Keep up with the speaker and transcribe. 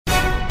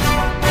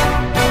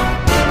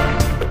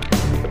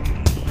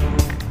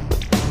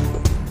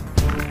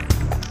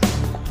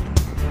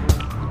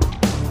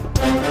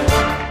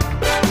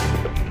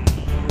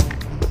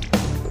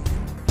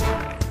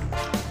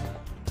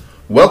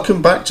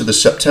Welcome back to the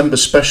September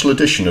special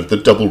edition of the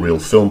Double Reel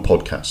Film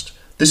Podcast.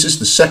 This is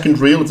the second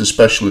reel of the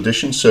special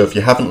edition, so if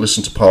you haven't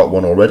listened to part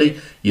one already,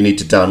 you need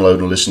to download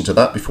and listen to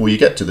that before you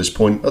get to this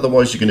point,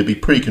 otherwise you're going to be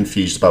pretty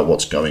confused about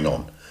what's going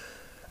on.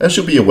 As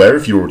you'll be aware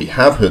if you already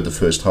have heard the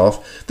first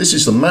half, this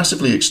is the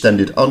massively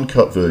extended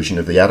uncut version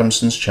of the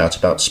Adamsons chat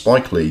about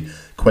Spike Lee,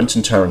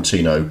 Quentin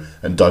Tarantino,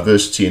 and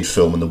diversity in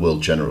film and the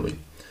world generally.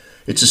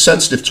 It's a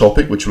sensitive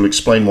topic which will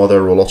explain why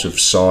there are a lot of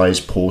sighs,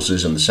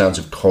 pauses and the sounds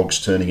of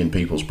cogs turning in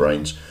people's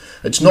brains.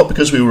 It's not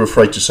because we were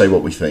afraid to say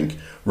what we think,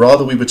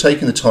 rather we were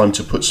taking the time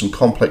to put some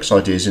complex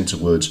ideas into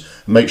words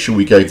and make sure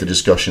we gave the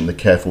discussion the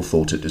careful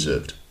thought it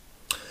deserved.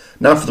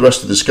 Now for the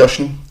rest of the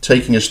discussion,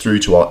 taking us through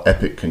to our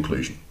epic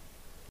conclusion.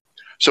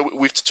 So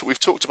we've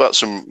talked about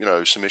some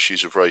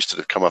issues of race that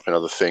have come up in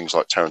other things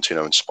like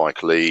Tarantino and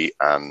Spike Lee,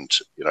 and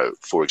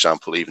for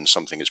example, even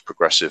something as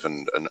progressive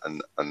and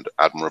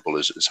admirable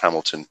as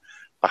Hamilton,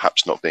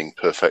 perhaps not being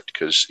perfect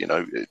because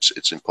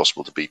it's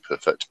impossible to be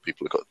perfect.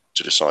 People have got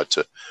to decide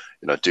to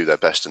do their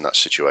best in that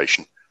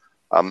situation.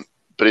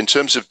 But in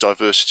terms of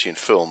diversity in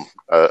film,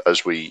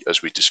 as we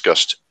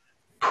discussed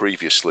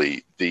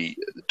previously, the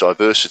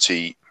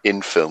diversity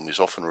in film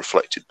is often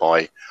reflected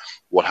by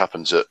what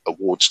happens at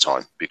awards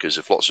time, because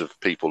if lots of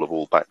people of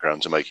all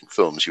backgrounds are making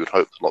films, you would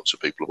hope that lots of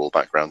people of all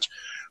backgrounds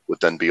would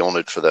then be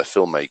honoured for their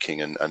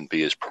filmmaking and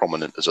be as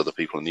prominent as other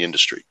people in the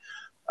industry.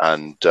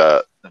 And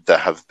there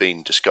have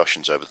been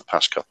discussions over the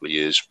past couple of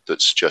years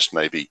that suggest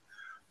maybe,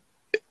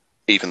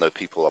 even though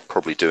people are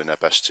probably doing their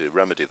best to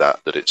remedy that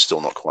it's still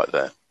not quite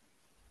there.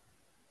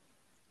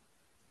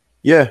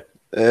 Yeah,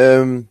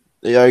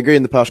 I agree.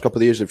 In the past couple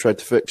of years, they've tried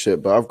to fix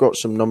it, but I've got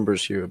some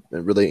numbers here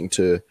relating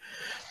to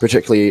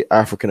particularly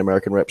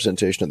African-American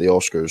representation at the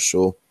Oscars.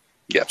 So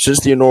since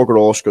the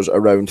inaugural Oscars,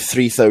 around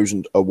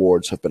 3,000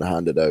 awards have been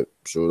handed out.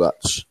 So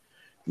that's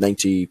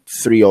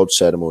 93 odd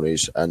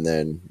ceremonies, and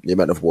then the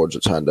amount of awards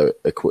that's handed out,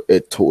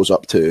 it totals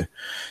up to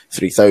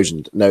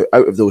 3,000. Now,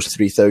 out of those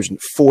 3,000,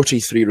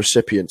 43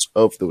 recipients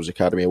of those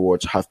Academy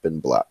Awards have been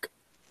black.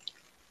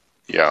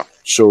 Yeah.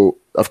 So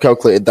I've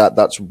calculated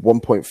that's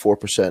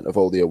 1.4% of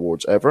all the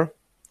awards ever.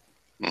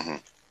 Mm-hmm.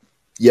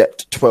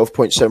 Yet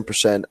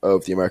 12.7%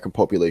 of the American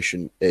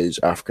population is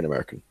African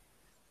American.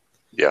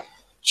 Yeah.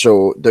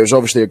 So there's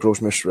obviously a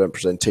gross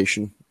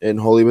misrepresentation in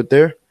Hollywood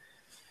there.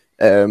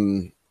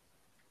 The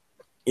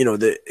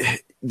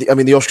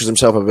Oscars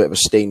themselves have a bit of a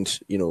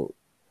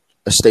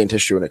stained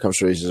history when it comes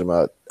to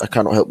racism. I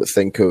cannot help but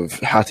think of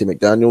Hattie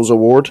McDaniel's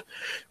award,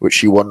 which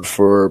she won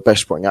for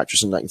Best Supporting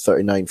Actress in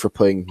 1939 for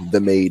playing the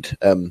maid,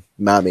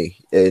 Mammy,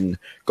 in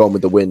Gone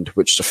with the Wind,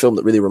 which is a film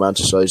that really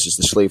romanticizes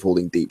the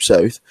slaveholding Deep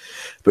South.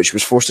 But she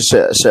was forced to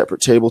sit at a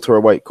separate table to her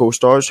white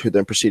co-stars, who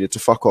then proceeded to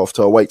fuck off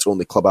to a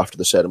whites-only club after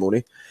the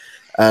ceremony.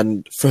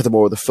 And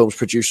furthermore, the film's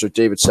producer,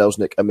 David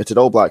Selznick, omitted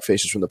all black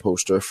faces from the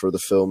poster for the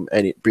film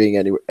being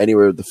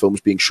anywhere the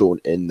film's being shown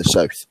in the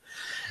South.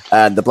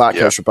 And the black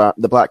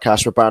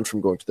cast were banned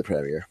from going to the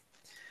premiere.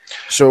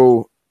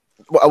 So,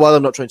 while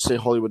I'm not trying to say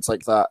Hollywood's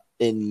like that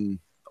in,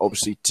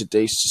 obviously,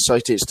 today's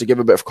society, it's to give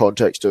a bit of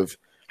context of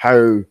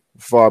how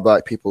far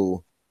black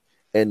people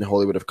in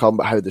Hollywood have come,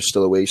 but how there's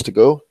still a ways to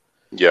go.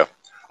 Yeah.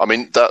 I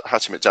mean, that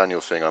Hattie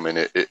McDaniel thing, I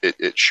mean,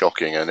 it's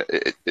shocking, and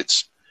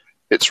it's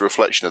a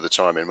reflection of the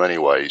time in many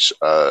ways.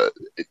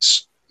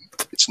 It's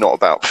not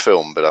about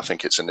film, but I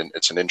think it's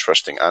an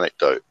interesting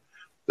anecdote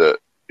that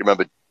you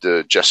remember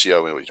Jesse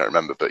Owens. Well, you don't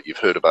remember, but you've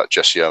heard about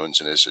Jesse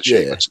Owens and his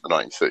achievements at the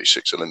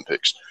 1936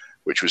 Olympics,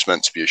 which was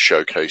meant to be a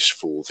showcase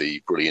for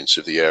the brilliance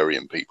of the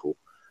Aryan people.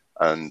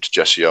 And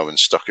Jesse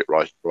Owens stuck it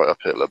right up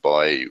Hitler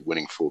by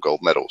winning 4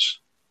 gold medals.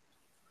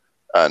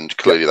 And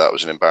clearly that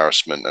was an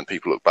embarrassment, and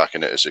people look back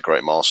on it as a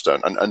great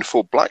milestone. And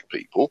for black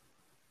people,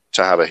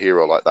 to have a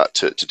hero like that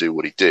to do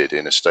what he did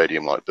in a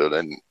stadium like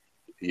Berlin,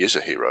 he is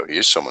a hero. He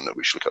is someone that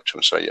we should look up to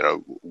and say,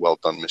 well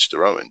done,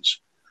 Mr. Owens.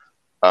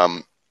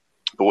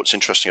 But what's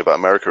interesting about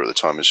America at the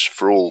time is,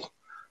 for all,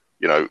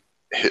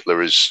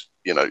 Hitler is,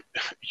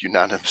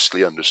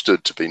 unanimously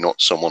understood to be not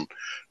someone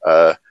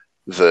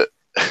that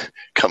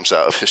comes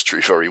out of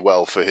history very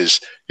well for his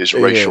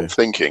racial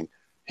thinking.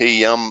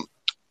 He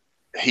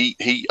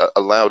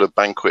allowed a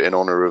banquet in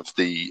honor of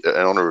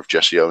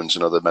Jesse Owens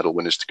and other medal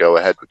winners to go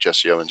ahead with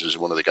Jesse Owens as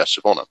one of the guests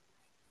of honor,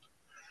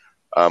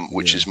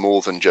 which is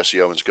more than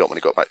Jesse Owens got when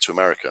he got back to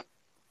America.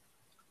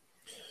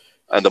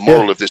 And the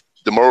moral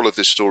of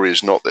this story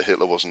is not that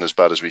Hitler wasn't as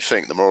bad as we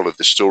think. The moral of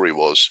this story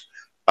was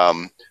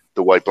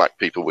the way black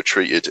people were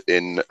treated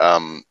in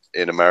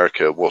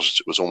America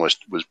was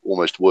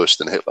almost worse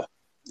than Hitler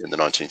in the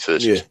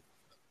 1930s. Yeah.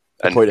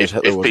 The point is,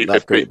 Hitler wasn't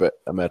that great, but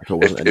America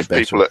wasn't any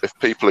better. If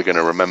people are going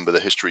to remember the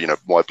history,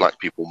 why black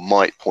people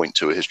might point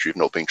to a history of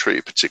not being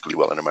treated particularly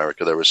well in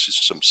America, there are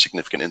some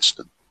significant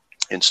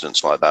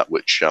incidents like that,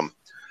 which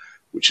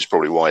is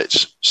probably why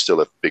it's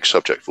still a big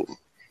subject for them.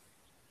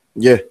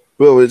 Yeah.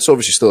 Well, it's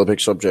obviously still a big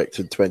subject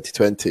in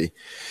 2020.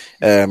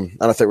 And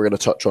I think we're going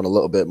to touch on a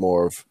little bit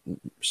more of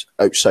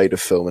outside of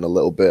film in a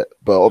little bit.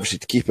 But obviously,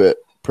 to keep it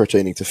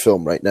pertaining to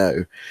film right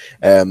now,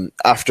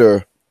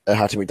 after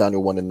Hattie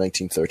McDaniel won in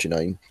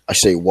 1939. I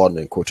say won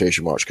in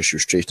quotation marks because she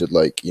was treated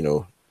like,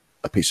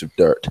 a piece of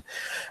dirt.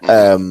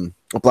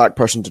 A black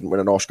person didn't win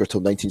an Oscar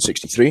till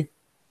 1963,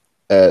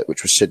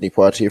 which was Sidney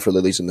Poitier for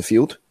Lilies in the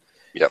Field.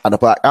 Yep. And a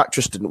black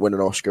actress didn't win an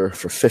Oscar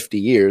for 50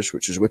 years,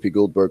 which was Whoopi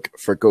Goldberg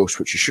for Ghost,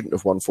 which she shouldn't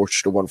have won for. She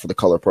should have won for The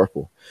Color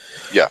Purple.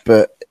 Yeah.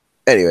 But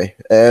anyway.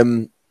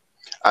 And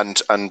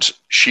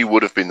she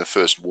would have been the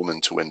first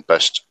woman to win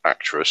Best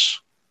Actress.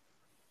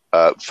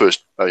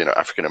 First,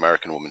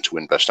 African-American woman to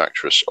win Best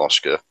Actress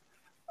Oscar.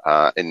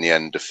 In the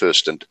end, the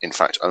first and, in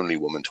fact, only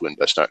woman to win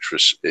Best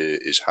Actress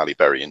is Halle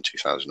Berry in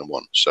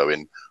 2001. So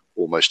in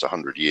almost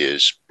 100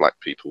 years, black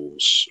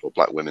people's or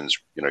black women's,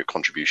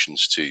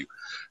 contributions to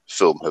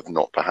film have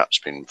not perhaps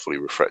been fully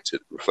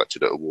reflected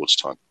at awards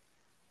time.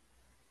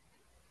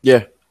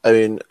 Yeah, I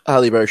mean,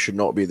 Halle Berry should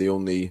not be the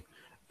only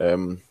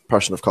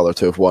person of colour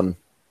to have won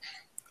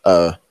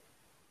an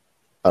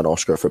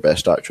Oscar for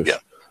Best Actress.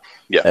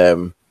 Yeah.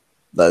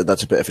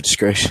 That's a bit of a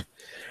disgrace.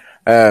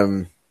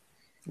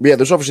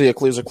 There's obviously a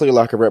clear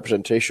lack of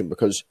representation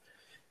because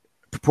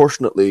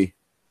proportionately,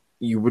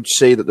 you would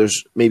say that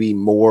there's maybe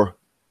more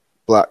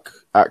black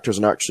actors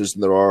and actresses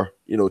than there are,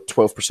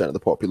 12% of the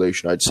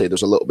population. I'd say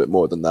there's a little bit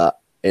more than that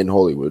in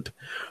Hollywood,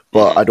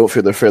 but I don't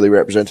feel they're fairly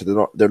represented.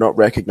 They're not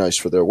recognised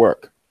for their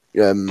work.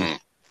 Well,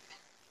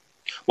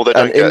 they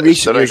don't get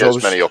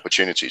as many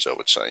opportunities, I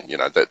would say.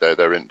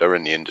 They're in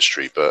the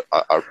industry, but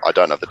I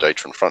don't have the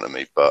data in front of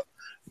me, but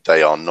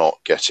they are not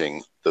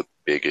getting the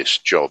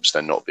biggest jobs.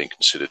 They're not being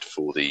considered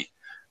for the,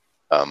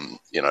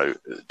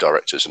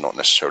 directors are not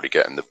necessarily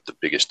getting the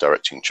biggest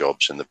directing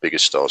jobs, and the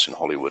biggest stars in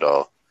Hollywood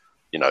are,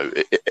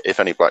 if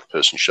any black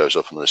person shows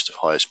up on the list of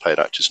highest paid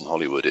actors in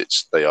Hollywood,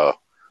 they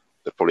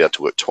probably had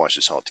to work twice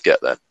as hard to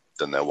get there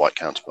than their white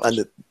counterparts.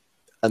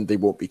 And they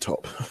won't be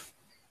top.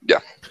 Yeah.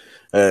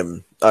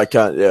 I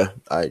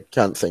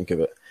can't think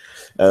of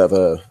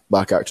a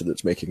black actor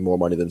that's making more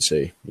money than,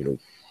 say,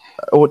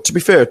 to be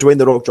fair, Dwayne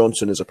 "The Rock"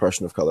 Johnson is a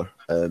person of color.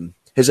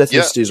 His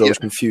ethnicity has always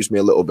confused me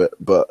a little bit,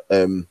 but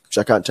because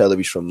I can't tell if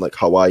he's from like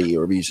Hawaii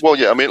or if he's. Well,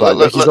 yeah, I mean,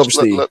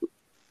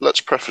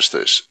 let's preface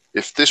this.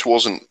 If this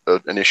wasn't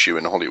an issue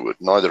in Hollywood,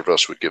 neither of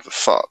us would give a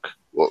fuck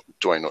what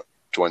Dwayne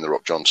 "The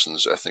Rock"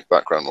 Johnson's ethnic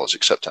background was,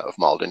 except out of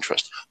mild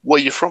interest. Where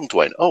are you from,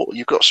 Dwayne? Oh,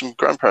 you've got some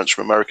grandparents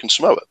from American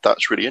Samoa.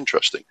 That's really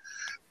interesting.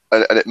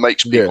 And it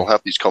makes people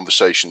have these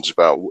conversations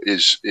about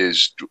does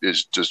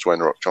Dwayne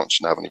 "The Rock"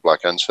 Johnson have any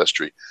black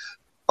ancestry?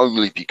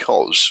 Only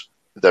because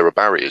there are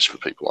barriers for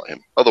people like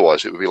him.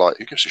 Otherwise, it would be like,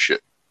 who gives a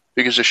shit?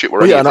 Who gives a shit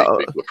where any of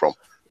these people are from?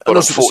 But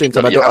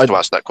unfortunately, you have to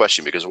ask that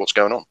question because of what's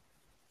going on.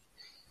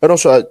 And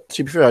also,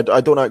 to be fair,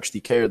 I don't actually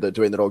care that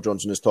Dwayne "The Rock"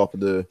 Johnson is top of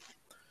the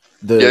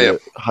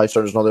high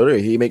standards in all the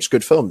area. He makes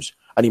good films,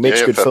 and he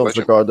makes good films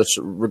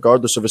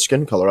regardless of his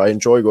skin color. I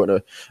enjoy going to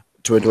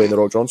a Dwayne "The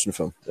Rock" Johnson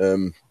film.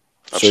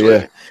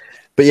 Absolutely.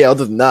 But yeah,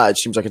 other than that, it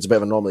seems like it's a bit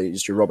of an anomaly.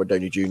 It's your Robert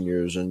Downey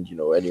Jr.'s and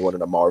anyone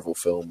in a Marvel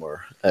film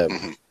or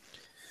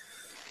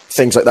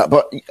things like that.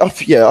 But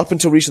up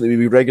until recently,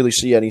 we would regularly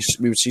see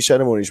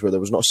ceremonies where there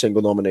was not a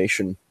single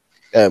nomination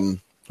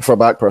for a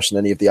black person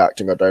in any of the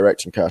acting or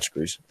directing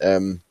categories,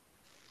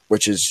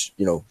 which is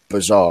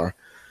bizarre.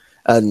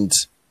 And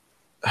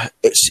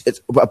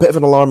it's a bit of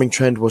an alarming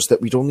trend was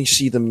that we'd only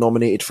see them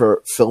nominated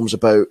for films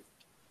about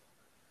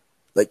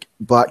like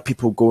black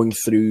people going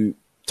through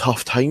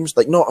tough times,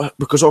 like not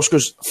because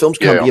Oscars films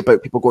can be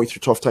about people going through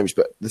tough times,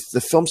 but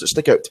the films that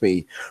stick out to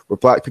me where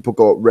black people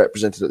got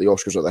represented at the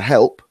Oscars are The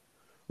Help,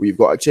 where you've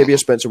got Octavia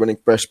Spencer winning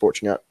Best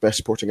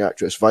Supporting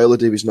Actress, Viola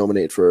Davis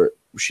nominated for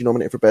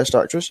Best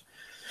Actress,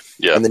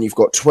 and then you've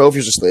got 12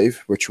 Years a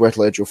Slave, where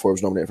Chiwetel Ejiofor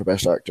was nominated for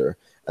Best Actor,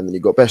 and then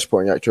you've got Best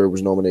Supporting Actor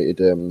was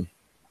nominated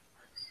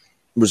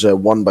was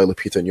won by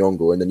Lupita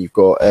Nyong'o, and then you've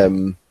got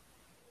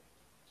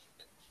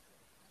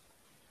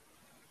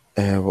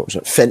what was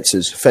it?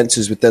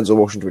 Fences with Denzel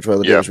Washington,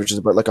 which is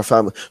about like a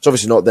family. It's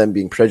obviously not them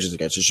being prejudiced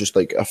against. It's just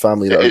like a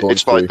family that are going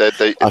through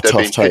a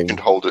tough time.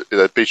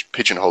 They're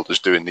pigeonholed as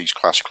doing these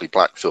classically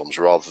black films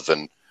rather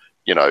than,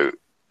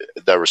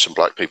 there are some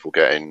black people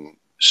getting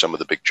some of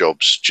the big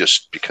jobs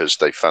just because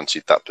they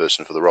fancied that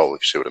person for the role.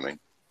 If you see what I mean?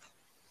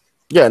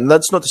 Yeah, and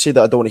that's not to say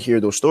that I don't want to hear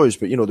those stories,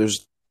 but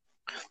there's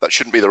that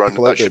shouldn't be their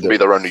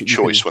only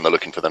choice when they're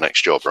looking for the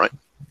next job, right?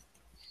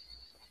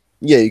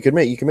 Yeah, you can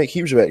make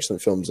heaps of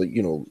excellent films, like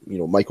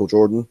Michael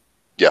Jordan.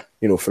 Yeah,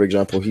 for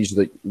example, he's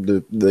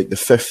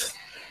the fifth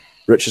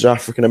richest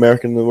African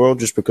American in the world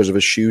just because of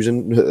his shoes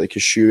and like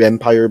his shoe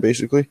empire,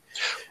 basically.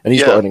 And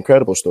he's got an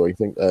incredible story,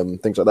 things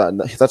like that. And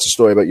that's a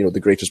story about the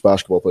greatest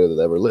basketball player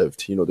that ever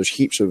lived. There's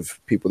heaps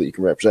of people that you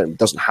can represent. It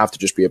doesn't have to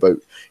just be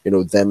about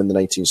them in the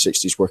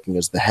 1960s working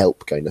as the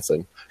help kind of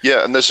thing.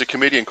 Yeah, and there's a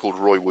comedian called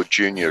Roy Wood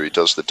Jr. who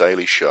does The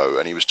Daily Show,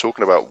 and he was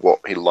talking about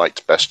what he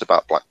liked best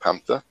about Black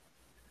Panther.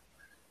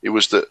 It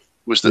was that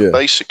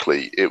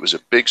basically it was a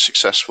big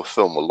successful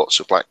film with lots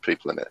of black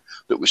people in it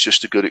that was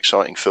just a good,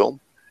 exciting film.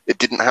 It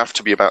didn't have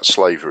to be about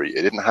slavery.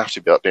 It didn't have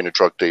to be about being a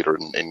drug dealer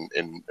in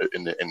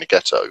the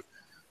ghetto.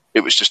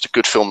 It was just a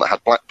good film that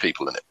had black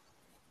people in it.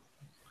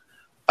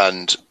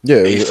 And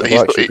Yeah, he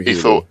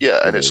superhero, thought,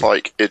 yeah, and it's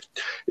like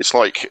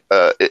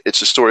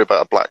it's a story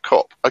about a black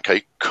cop.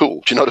 Okay,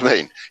 cool. Do you know what I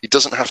mean? It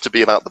doesn't have to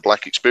be about the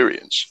black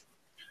experience,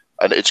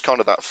 and it's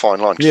kind of that fine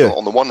line. Because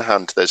on the one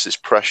hand, there's this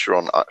pressure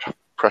on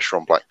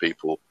black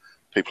people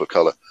of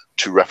color,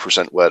 to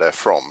represent where they're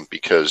from,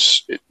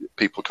 because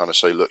people kind of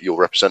say, look, you're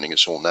representing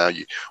us all now.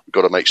 We've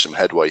got to make some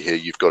headway here.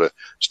 You've got to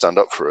stand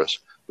up for us.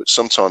 But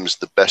sometimes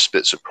the best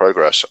bits of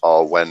progress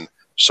are when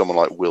someone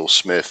like Will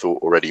Smith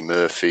or Eddie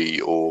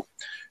Murphy or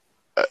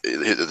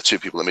the two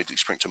people that immediately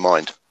spring to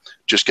mind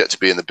just get to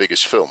be in the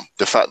biggest film.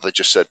 The fact that they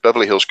just said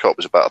Beverly Hills Cop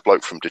was about a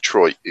bloke from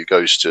Detroit who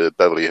goes to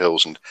Beverly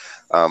Hills and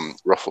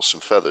ruffles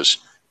some feathers.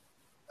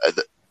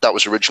 That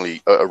was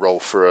originally a role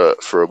for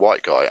a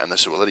white guy, and they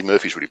said, well, Eddie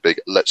Murphy's really big,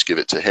 let's give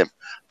it to him.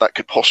 That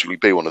could possibly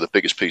be one of the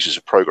biggest pieces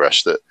of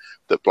progress that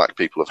black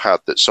people have had,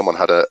 that someone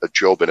had a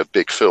job in a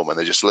big film and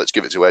they just, let's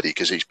give it to Eddie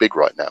because he's big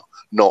right now.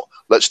 Not,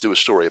 let's do a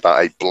story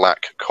about a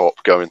black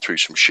cop going through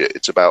some shit.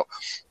 It's about,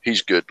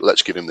 he's good,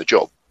 let's give him the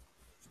job.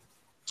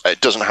 It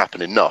doesn't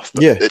happen enough.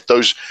 But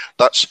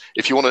that's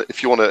if you want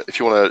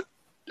to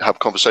have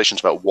conversations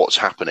about what's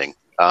happening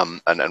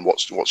and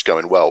what's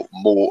going well,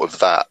 more of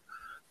that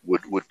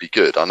would be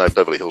good. I know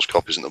Beverly Hills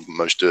Cop isn't the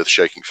most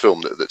earth-shaking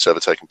film that's ever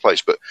taken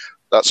place, but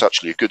that's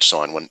actually a good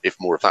sign if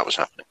more of that was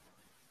happening.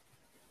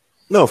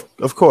 No,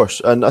 of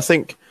course, and I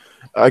think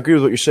I agree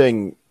with what you're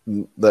saying,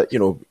 that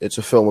it's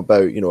a film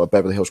about a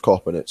Beverly Hills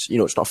Cop, and it's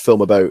it's not a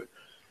film about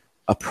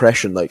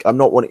oppression. Like, I'm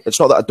not wanting. It's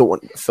not that I don't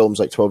want films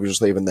like 12 Years a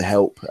Slave and The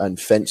Help and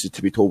Fences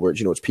to be told where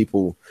it's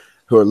people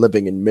who are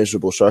living in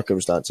miserable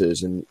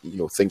circumstances and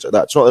things like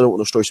that. It's not that I don't want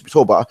those stories to be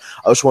told, but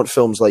I also want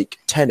films like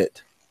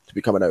Tenet to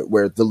be coming out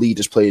where the lead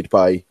is played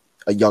by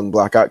a young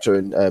black actor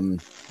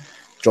and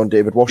John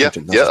David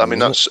Washington.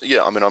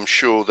 I'm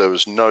sure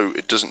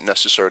it doesn't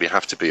necessarily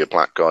have to be a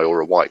black guy or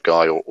a white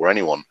guy or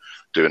anyone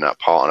doing that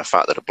part, and the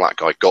fact that a black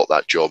guy got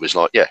that job is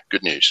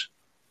good news.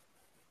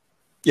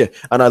 Yeah,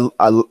 and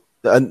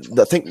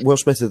I think Will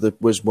Smith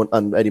was one,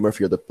 and Eddie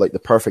Murphy are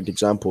the perfect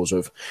examples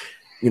of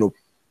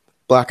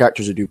black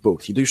actors who do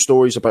both. You do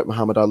stories about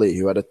Muhammad Ali,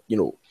 who had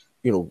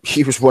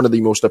he was one of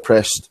the most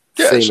oppressed,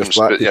 famous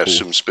black people. Yeah,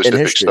 some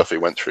specific stuff he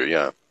went through.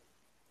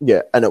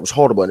 Yeah, and it was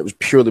horrible, and it was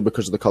purely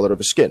because of the color of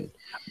his skin.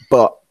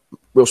 But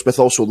Will Smith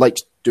also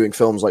liked doing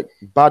films like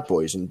Bad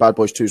Boys, and Bad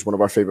Boys 2 is one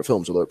of our favorite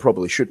films, although it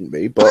probably shouldn't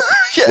be. But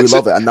we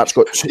love it, and that's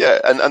got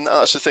and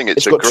that's the thing.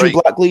 It's got two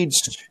black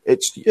leads.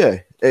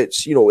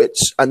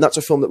 And that's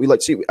a film that we like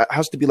to see. It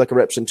has to be like a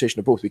representation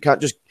of both. We can't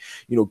just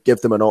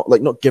give them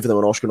not give them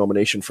an Oscar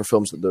nomination for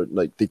films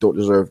that they don't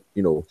deserve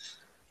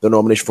the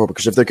nomination for,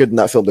 because if they're good in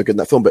that film, they're good in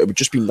that film. But it would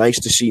just be nice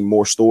to see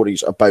more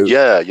stories about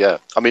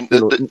I mean,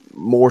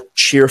 more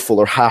cheerful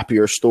or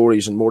happier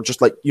stories, and more just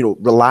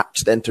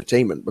relaxed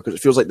entertainment, because it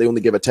feels like they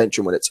only give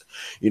attention when it's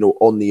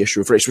on the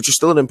issue of race, which is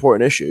still an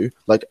important issue.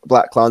 Like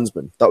Black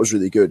Klansman, that was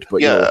really good,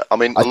 but I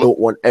don't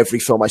want every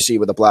film I see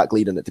with a black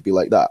lead in it to be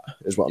like that,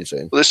 is what I'm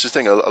saying. Well, this is the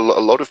thing. A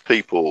lot of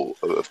people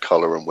of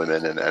color and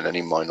women and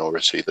any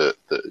minority that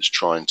is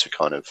trying to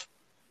kind of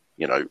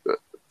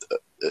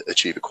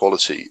achieve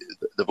equality,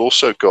 they've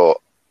also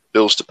got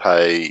bills to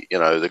pay.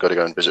 They've got to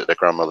go and visit their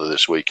grandmother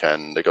this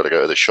weekend. They've got to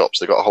go to the shops.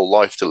 They've got a whole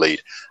life to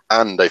lead,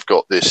 and they've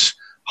got this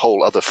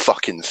whole other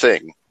fucking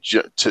thing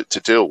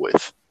to deal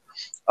with.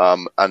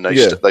 And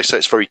they say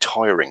it's very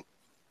tiring.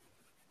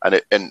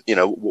 And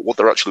what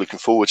they're actually looking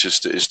forward to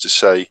is to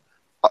say,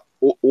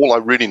 all I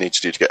really need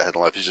to do to get ahead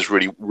in life is just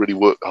really, really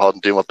work hard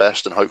and do my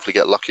best, and hopefully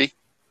get lucky,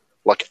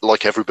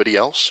 like everybody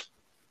else.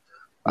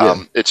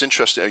 It's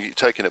interesting. You're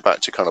taking it back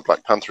to kind of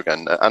Black Panther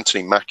again.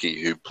 Anthony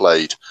Mackie, who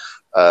played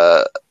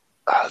the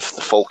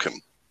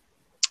Falcon,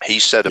 he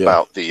said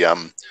about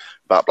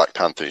Black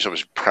Panther. He's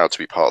obviously proud to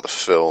be part of the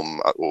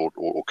film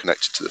or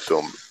connected to the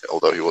film,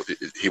 although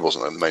he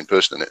wasn't the main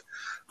person in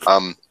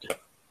it.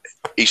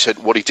 He said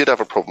what he did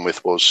have a problem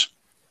with was,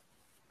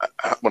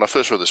 when I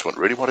first read this one,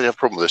 really, why did he have a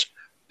problem with this?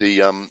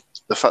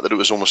 The fact that it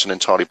was almost an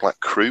entirely black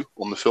crew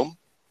on the film.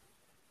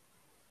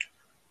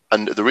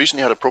 And the reason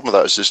he had a problem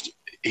with that is just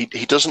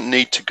he doesn't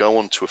need to go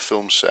onto a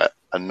film set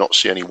and not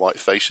see any white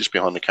faces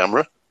behind the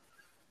camera.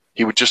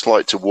 He would just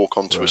like to walk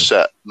onto a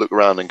set, look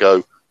around, and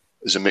go,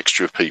 "There's a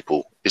mixture of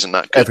people. Isn't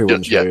that good?"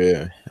 Everyone's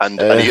here, And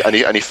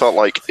he felt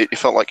like it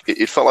felt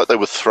like they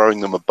were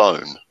throwing them a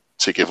bone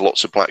to give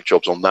lots of black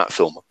jobs on that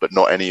film, but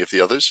not any of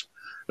the others.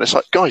 And it's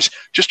like, guys,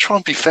 just try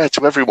and be fair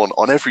to everyone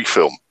on every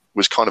film,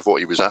 was kind of what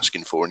he was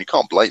asking for, and you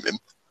can't blame him.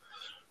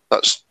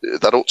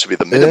 That ought to be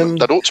the minimum.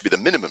 That ought to be the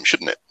minimum,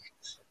 shouldn't it?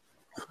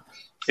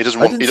 He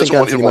doesn't want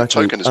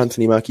tokenism.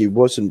 Anthony Mackie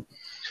wasn't.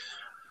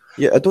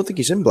 Yeah, I don't think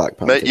he's in Black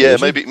Panther.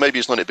 Maybe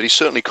he's not it, but he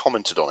certainly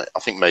commented on it. I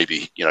think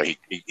maybe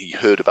he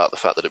heard about the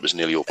fact that it was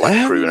nearly all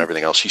black crew and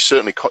everything else. It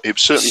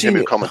was certainly him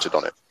who commented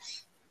on it.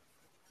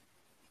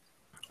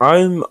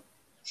 I'm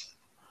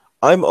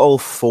all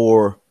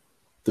for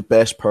the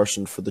best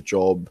person for the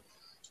job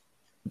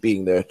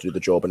being there to do the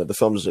job, and if the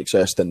film's a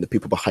success, then the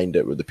people behind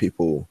it were the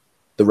people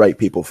the right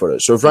people for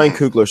it. So if Ryan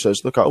Coogler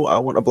says, "Look, I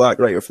want a black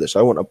writer for this.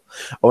 I want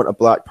a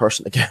black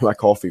person to get my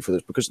coffee for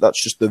this," because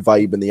that's just the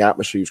vibe and the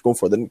atmosphere he's going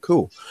for, then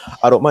cool.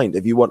 I don't mind.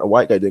 If you want a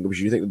white guy doing it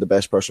because you think they're the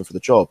best person for the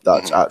job,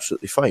 that's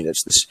absolutely fine.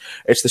 It's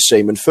the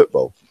same in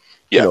football.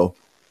 Yeah. You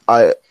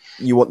know,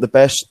 you want the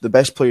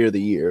best player of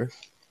the year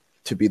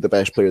to be the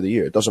best player of the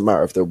year. It doesn't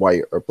matter if they're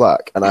white or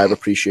black. And I have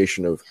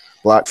appreciation of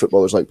black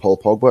footballers like Paul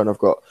Pogba, and I've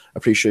got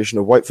appreciation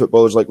of white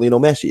footballers like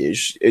Lionel Messi.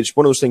 It's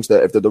one of those things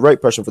that if they're the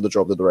right person for the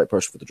job, they're the right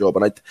person for the job.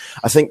 And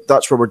I think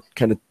that's where we're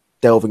kind of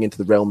delving into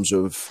the realms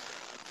of,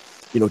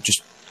 you know,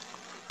 just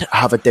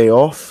have a day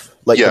off.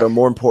 Like there are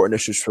more important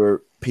issues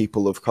for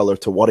people of color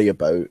to worry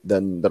about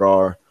than there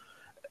are,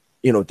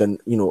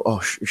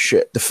 oh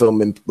shit, the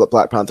film in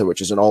Black Panther,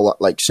 which is an all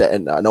like set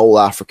in an all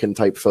African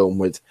type film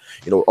with,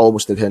 you know,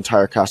 almost the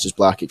entire cast is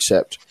black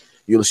except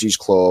Ulysses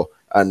Claw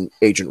and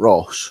Agent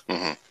Ross.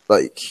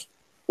 Like,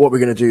 what we're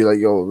gonna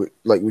do?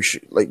 We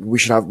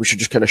should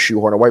just kind of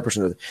shoehorn a white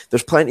person.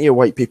 There's plenty of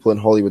white people in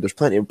Hollywood. There's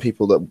plenty of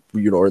people that,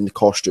 you know, are in the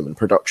costume and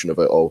production of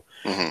it all.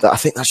 That I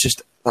think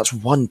that's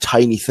one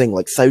tiny thing.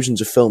 Like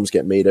thousands of films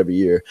get made every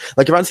year.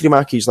 Like if Anthony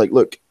Mackie's like,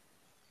 look,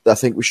 I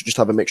think we should just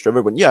have a mixture of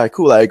everyone. Yeah,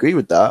 cool, I agree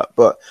with that.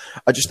 But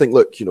I just think,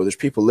 look, you know, there's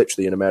people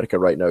literally in America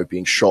right now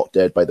being shot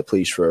dead by the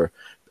police for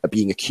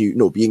being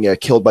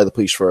killed by the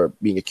police for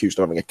being accused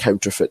of having a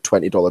counterfeit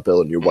 $20 bill,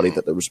 and you're worried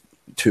that there was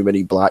too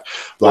many black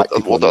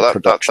people in the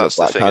production of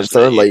Black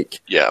Panther.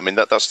 Yeah, I mean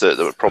that's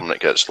the problem that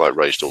gets like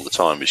raised all the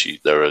time. Is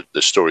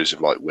there's stories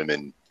of like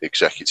women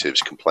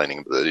executives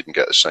complaining that they didn't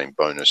get the same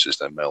bonus as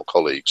their male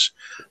colleagues,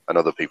 and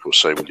other people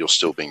say, well, you're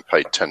still being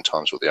paid 10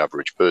 times what the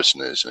average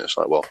person is, and it's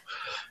like, well,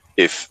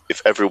 if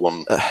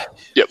everyone,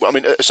 I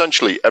mean,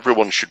 essentially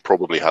everyone should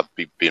probably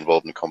be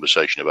involved in a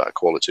conversation about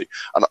equality.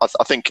 And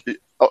I think,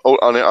 I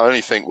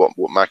only think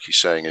what Mackie's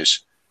saying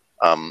is,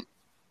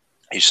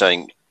 he's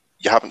saying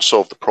you haven't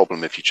solved the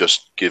problem if you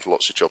just give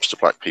lots of jobs to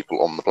black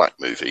people on the black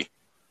movie.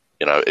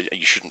 You know,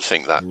 you shouldn't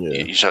think that.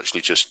 You should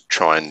actually just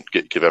try and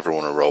give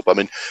everyone a role. But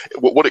I mean,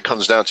 what it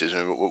comes down to is,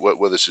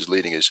 where this is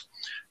leading is,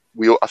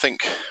 I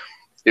think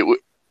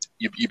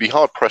you'd be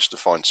hard pressed to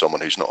find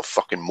someone who's not a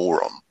fucking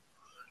moron,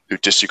 who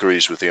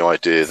disagrees with the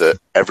idea that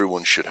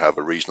everyone should have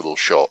a reasonable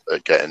shot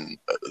at getting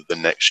the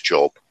next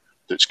job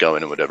that's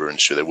going in whatever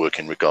industry they work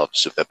in,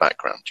 regardless of their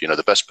background. You know,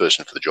 the best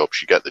person for the job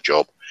should get the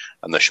job,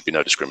 and there should be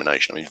no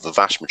discrimination. I mean, the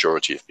vast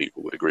majority of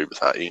people would agree with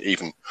that.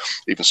 Even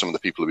some of the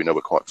people who we know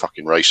are quite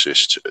fucking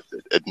racist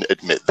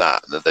admit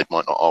that they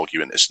might not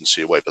argue in this and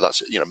see a way, but that's,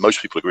 you know,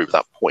 most people agree with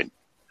that point.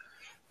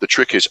 The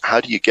trick is,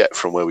 how do you get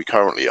from where we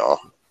currently are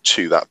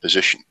to that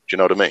position? Do you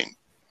know what I mean?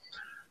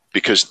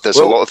 Because there's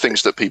a lot of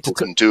things that people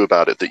can do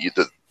about it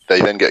that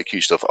they then get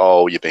accused of,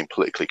 oh, you're being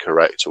politically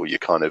correct, or you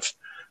kind of,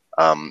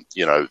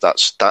 you know,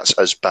 that's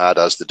as bad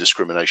as the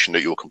discrimination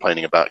that you're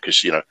complaining about,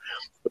 because, you know,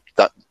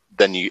 that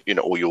then you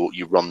know, or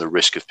you run the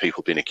risk of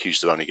people being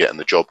accused of only getting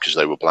the job because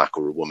they were black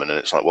or a woman. And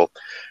it's like, well,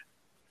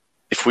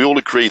 if we all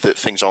agree that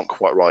things aren't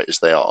quite right as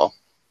they are,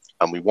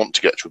 and we want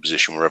to get to a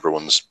position where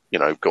everyone's, you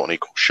know, got an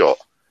equal shot,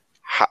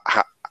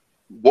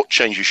 what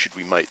changes should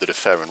we make that are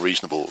fair and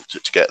reasonable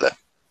to get there?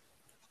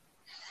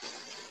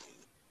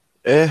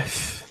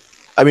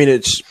 I mean,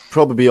 it's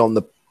probably beyond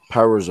the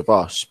powers of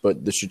us,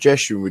 but the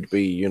suggestion would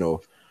be, you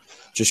know,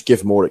 just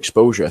give more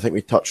exposure. I think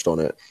we touched on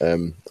it a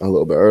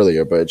little bit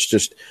earlier, but it's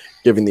just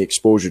giving the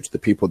exposure to the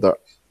people that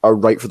are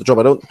right for the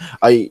job.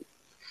 I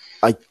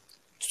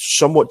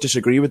somewhat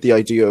disagree with the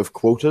idea of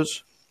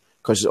quotas,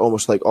 because it's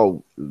almost like,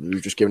 oh,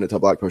 we've just given it to a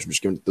black person, we're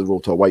just giving the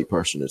role to a white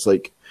person. It's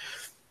like,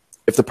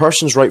 if the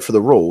person's right for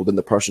the role, then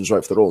the person's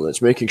right for the role, and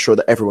it's making sure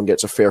that everyone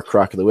gets a fair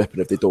crack of the whip,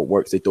 and if they don't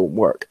work, they don't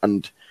work.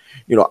 And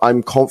you know,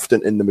 I'm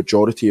confident in the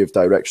majority of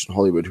directors in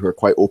Hollywood who are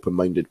quite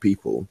open-minded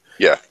people.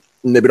 Yeah.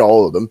 Maybe not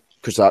all of them,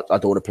 because I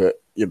don't want to put,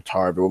 you know,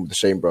 tar everyone with the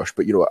same brush.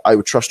 But, you know, I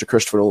would trust a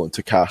Christopher Nolan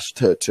to cast,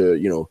 to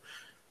you know,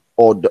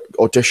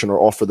 audition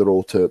or offer the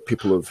role to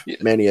people of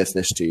many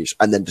ethnicities,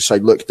 and then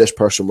decide, look, this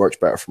person works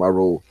better for my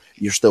role.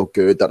 You're still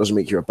good. That doesn't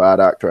make you a bad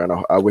actor,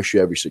 and I wish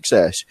you every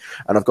success.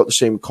 And I've got the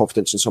same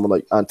confidence in someone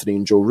like Anthony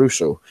and Joe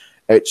Russo.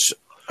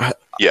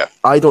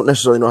 I don't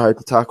necessarily know how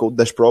to tackle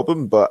this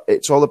problem, but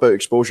it's all about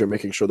exposure,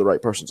 making sure the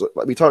right person's.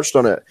 Like we touched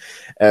on it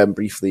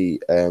briefly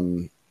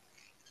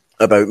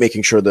about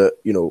making sure that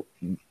you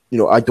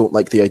know I don't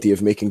like the idea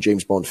of making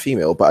James Bond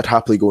female, but I'd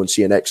happily go and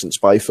see an excellent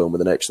spy film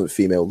with an excellent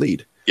female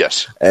lead.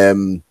 Yes,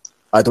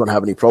 I don't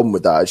have any problem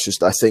with that. It's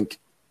just I think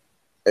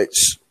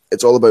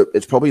it's all about.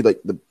 It's probably like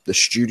the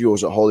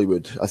studios at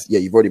Hollywood.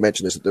 You've already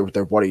mentioned this. That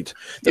they're worried that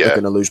they're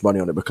going to lose money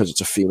on it because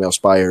it's a female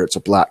spy or it's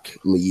a black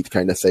lead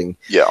kind of thing.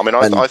 Yeah, I mean,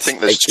 I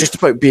think it's just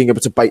about being able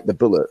to bite the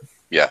bullet.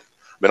 Yeah,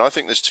 I mean, I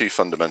think there's two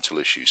fundamental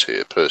issues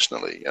here,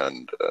 personally,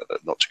 and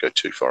not to go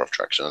too far off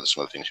track. So I know there's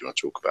some other things you want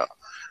to talk about,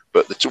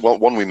 but the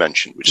one we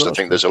mentioned, which is I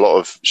think there's a lot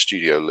of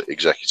studio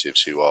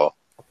executives who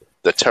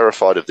they're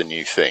terrified of the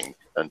new thing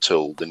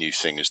until the new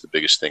thing is the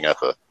biggest thing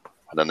ever,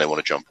 and then they want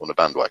to jump on the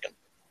bandwagon.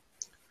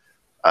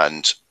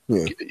 And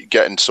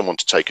getting someone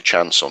to take a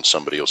chance on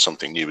somebody or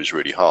something new is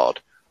really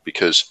hard,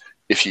 because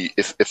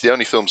if the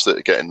only films that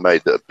are getting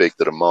made that are big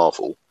that are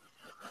Marvel,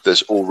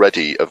 there's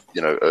already a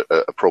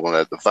problem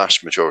there. The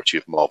vast majority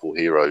of Marvel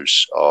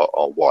heroes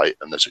are white,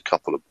 and there's a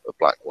couple of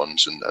black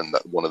ones, and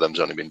that one of them's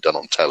only been done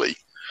on telly.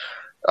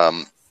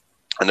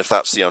 And if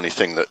that's the only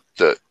thing that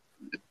the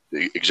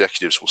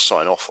executives will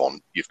sign off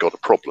on, you've got a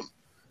problem.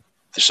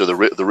 So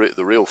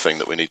the real thing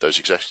that we need those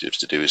executives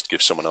to do is to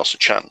give someone else a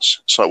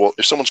chance. It's like, well,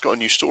 if someone's got a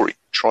new story,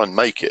 try and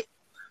make it.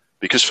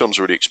 Because films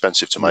are really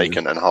expensive to make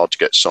and hard to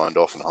get signed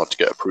off and hard to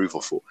get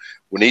approval for,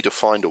 we need to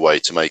find a way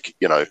to make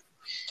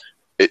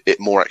it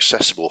more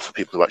accessible for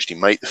people who actually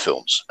make the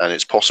films. And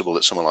it's possible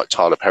that someone like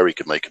Tyler Perry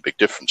could make a big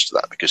difference to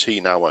that, because he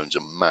now owns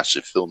a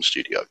massive film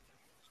studio.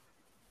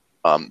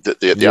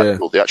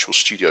 The actual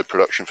studio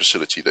production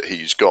facility that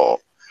he's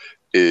got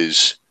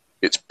it's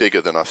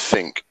bigger than I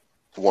think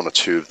one or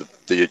two of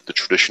the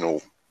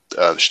traditional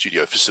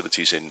studio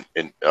facilities in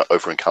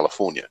over in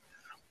California.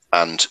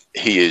 And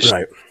he is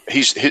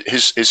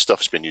his stuff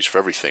has been used for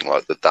everything,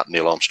 like that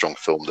Neil Armstrong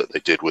film that they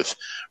did with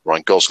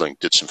Ryan Gosling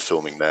did some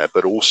filming there.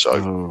 But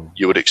also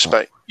you would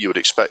expect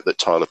that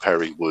Tyler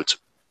Perry would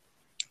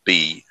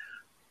be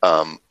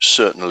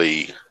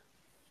certainly,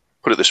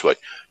 put it this way,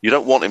 you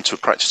don't want him to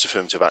practice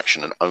affirmative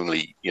action and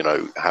only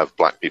have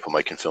black people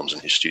making films in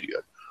his studio.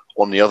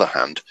 On the other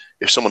hand,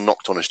 if someone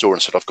knocked on his door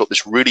and said, I've got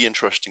this really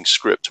interesting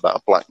script about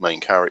a black main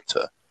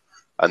character,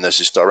 and there's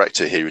this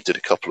director here who did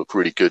a couple of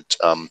really good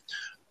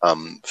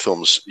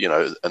films,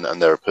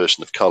 and they're a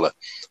person of color.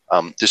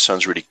 This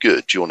sounds really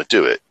good. Do you want to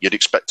do it? You'd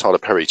expect Tyler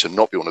Perry to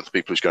not be one of the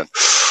people who's going,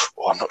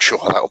 I'm not sure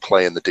how that'll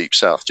play in the Deep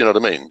South. Do you know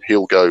what I mean?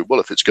 He'll go, well,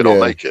 if it's good,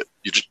 I'll make it.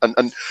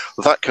 And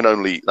that can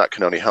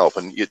only help.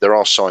 And there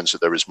are signs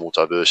that there is more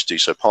diversity.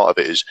 So part of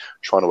it is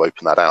trying to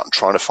open that out and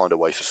trying to find a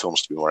way for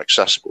films to be more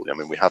accessible. I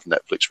mean, we have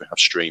Netflix, we have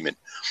streaming.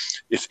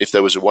 If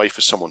there was a way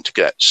for someone to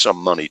get some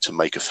money to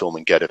make a film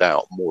and get it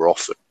out more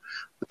often,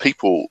 the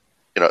people,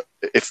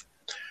 if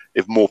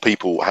more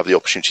people have the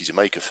opportunity to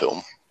make a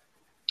film,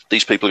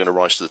 these people are going to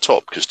rise to the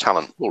top, because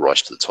talent will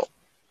rise to the top.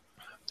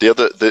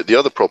 The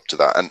other problem to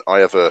that, and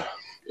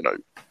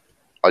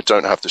I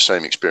don't have the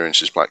same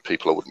experience as black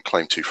people. I wouldn't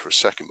claim to for a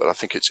second, but I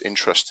think it's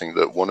interesting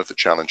that one of the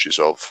challenges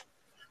of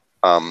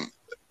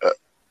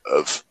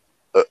the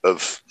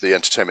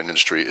entertainment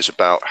industry is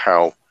about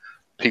how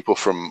people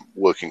from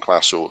working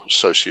class or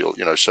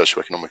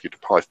socioeconomically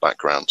deprived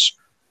backgrounds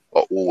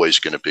are always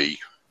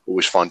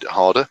find it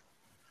harder.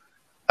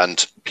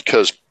 And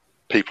because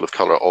people of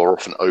color are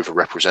often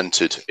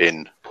overrepresented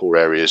in poor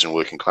areas and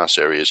working class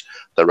areas,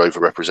 they're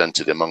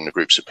overrepresented among the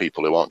groups of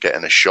people who aren't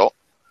getting a shot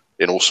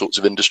in all sorts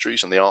of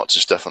industries. And the arts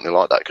is definitely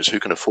like that, because who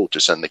can afford to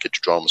send their kid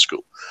to drama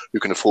school? Who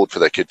can afford for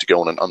their kid to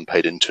go on an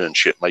unpaid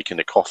internship making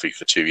a coffee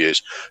for 2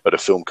 years at a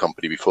film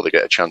company before they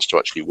get a chance to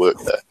actually work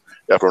there?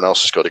 Everyone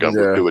else has got to go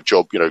and do a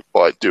job, go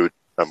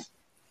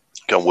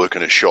and work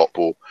in a shop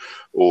or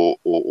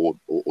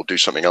do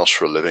something else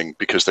for a living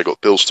because they've got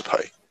bills to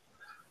pay.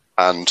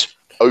 And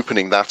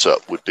opening that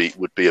up would be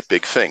a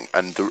big thing.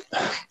 And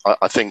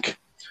I think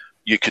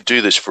you could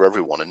do this for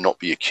everyone and not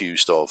be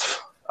accused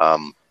of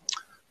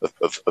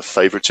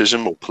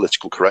favoritism or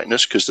political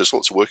correctness, because there's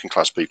lots of working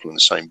class people in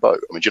the same boat.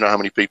 I mean, do you know how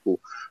many people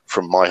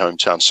from my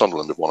hometown,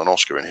 Sunderland, have won an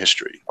Oscar in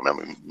history? I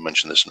mean, we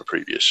mentioned this in a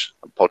previous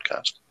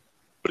podcast,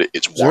 but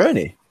it's one. Is there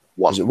any?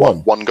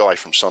 One guy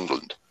from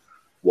Sunderland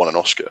won an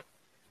Oscar.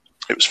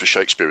 It was for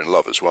Shakespeare in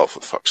Love as well,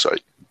 for fuck's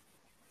sake.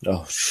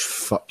 Oh,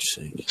 fuck's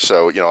sake.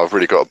 So, I've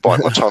really got to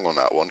bite my tongue on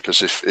that one,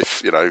 because if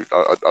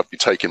I'd be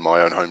taking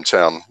my own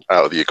hometown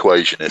out of the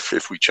equation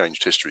if we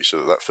changed history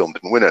so that film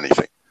didn't win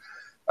anything.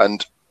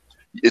 And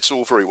it's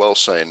all very well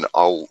saying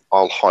I'll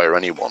hire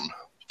anyone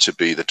to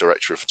be the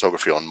director of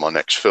photography on my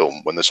next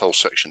film, when there's whole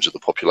sections of the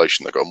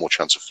population that got more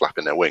chance of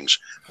flapping their wings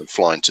and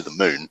flying to the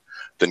moon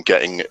than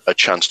getting a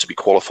chance to be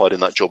qualified in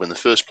that job in the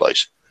first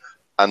place.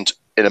 And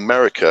in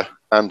America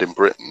and in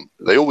Britain,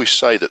 they always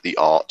say that the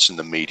arts and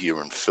the media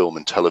and film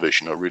and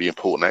television are really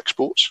important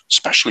exports,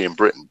 especially in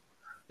Britain.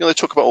 They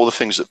talk about all the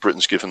things that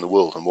Britain's given the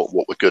world and what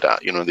we're good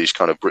at. These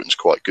kind of Britain's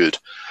quite good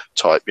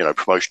type,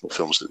 promotional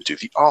films that we do.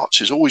 The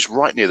arts is always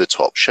right near the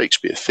top.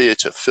 Shakespeare,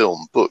 theatre,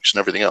 film, books, and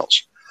everything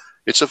else.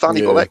 It's a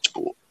valuable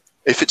export.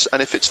 If it's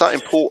that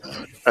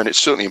important, and it's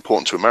certainly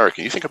important to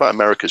America. You think about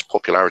America's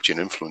popularity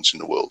and influence in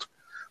the world.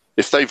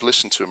 If they've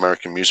listened to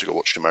American music or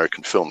watched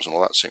American films and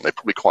all that thing, they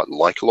probably quite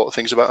like a lot of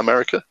things about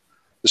America.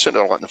 They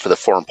certainly don't like them for their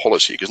foreign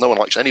policy, because no one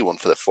likes anyone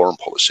for their foreign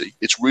policy.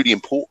 It's really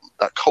important.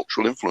 That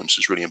cultural influence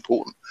is really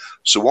important.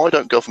 So why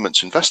don't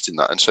governments invest in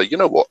that and say, you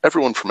know what,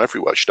 everyone from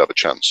everywhere should have a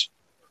chance?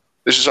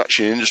 This is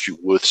actually an industry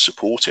worth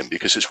supporting,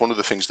 because it's one of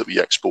the things that we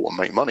export and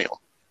make money on.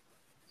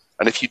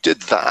 And if you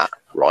did that,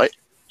 right,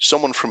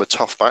 someone from a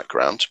tough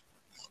background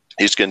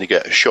is going to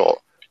get a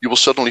shot. You will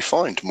suddenly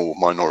find more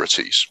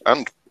minorities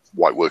and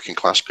white working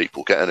class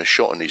people getting a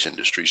shot in these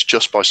industries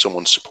just by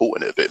someone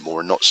supporting it a bit more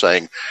and not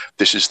saying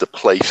this is the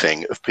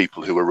plaything of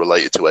people who are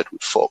related to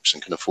Edward Fox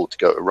and can afford to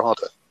go to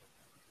RADA.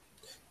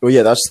 Well,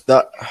 yeah, that's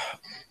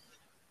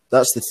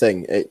the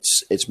thing.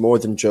 It's more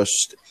than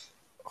just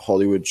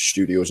Hollywood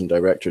studios and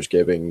directors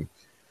giving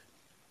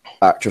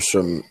actors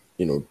from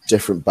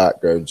different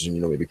backgrounds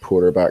and, maybe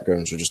poorer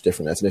backgrounds or just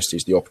different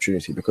ethnicities the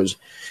opportunity, because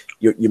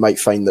you might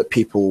find that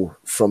people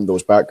from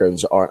those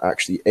backgrounds aren't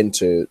actually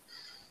into,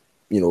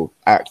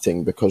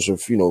 acting because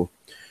of,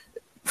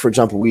 for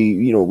example,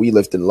 we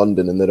lived in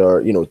London, and there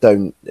are,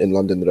 down in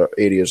London, there are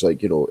areas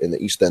like, in the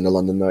East End of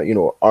London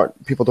that,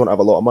 people don't have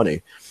a lot of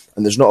money,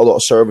 and there's not a lot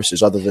of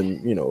services other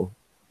than,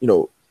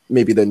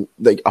 maybe then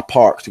like a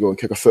park to go and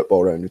kick a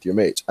football around with your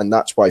mates. And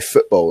that's why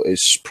football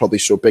is probably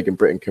so big in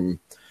Britain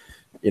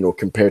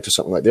compared to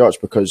something like the arts,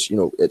 because,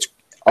 it's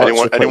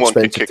anyone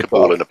can kick a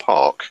ball in a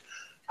park,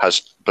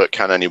 but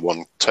can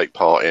anyone take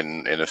part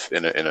in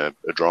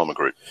a drama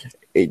group?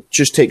 It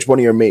just takes one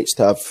of your mates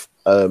to have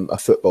a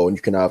football, and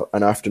you can have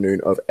an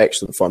afternoon of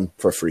excellent fun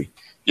for free.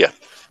 Yeah.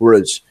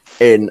 Whereas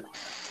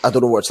I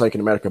don't know what it's like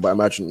in America, but I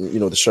imagine,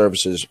 the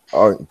services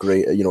aren't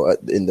great,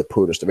 in the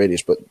poorest of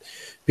areas, but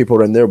people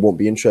around there won't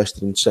be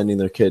interested in sending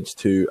their kids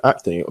to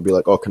acting. It'll be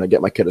like, oh, can I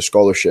get my kid a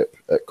scholarship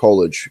at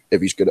college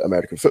if he's good at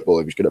American football,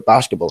 if he's good at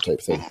basketball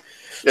type thing.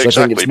 Yeah, so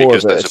exactly, I think it's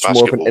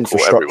more of an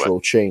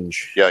infrastructural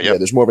change. Yeah.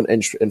 There's more of an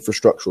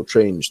infrastructural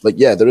change. Like,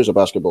 there is a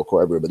basketball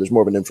court everywhere, but there's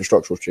more of an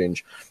infrastructural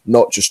change,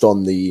 not just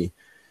on the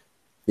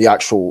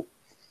actual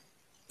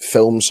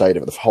film side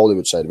of it, the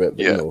Hollywood side of it,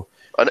 but,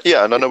 And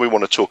I know we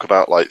want to talk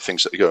about like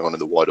things that are going on in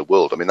the wider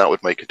world. I mean, that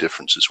would make a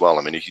difference as well.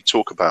 I mean, if you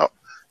talk about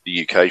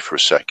the UK for a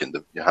second,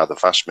 how the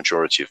vast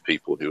majority of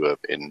people who are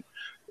in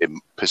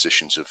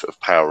positions of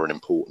power and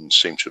importance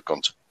seem to have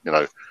gone to,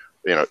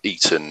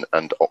 Eton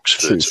and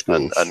Oxford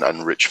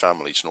and rich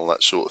families and all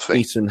that sort of thing.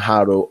 Eton,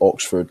 Harrow,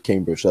 Oxford,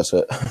 Cambridge, that's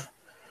it.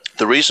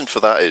 The reason for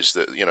that is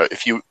that,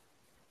 if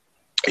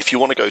you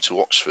want to go to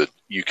Oxford,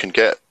 you can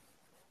get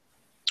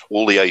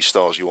all the A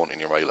stars you want in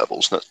your A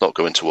levels. Let's not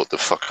go into what the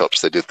fuck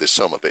ups they did this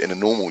summer, but in a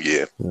normal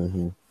year,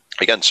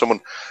 again,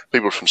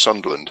 people from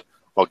Sunderland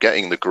are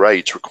getting the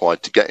grades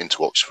required to get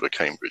into Oxford or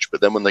Cambridge. But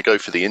then when they go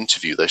for the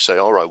interview, they say,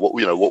 all right,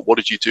 what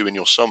did you do in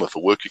your summer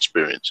for work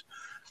experience?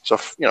 So,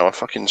 I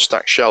fucking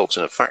stack shelves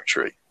in a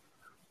factory.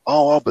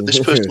 But this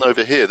person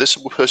over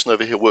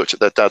here worked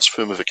at their dad's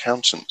firm of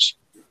accountants.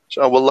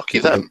 So, well, lucky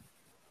them.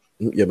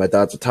 Yeah, my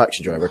dad's a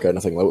taxi driver kind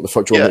of thing. Like, what the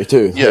fuck do you want me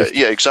to do?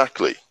 Yeah,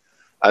 exactly.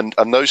 And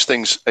those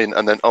things,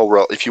 and then,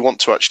 if you want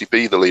to actually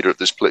be the leader of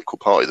this political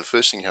party, the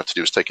first thing you have to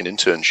do is take an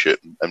internship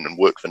and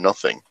work for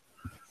nothing,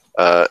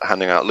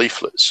 handing out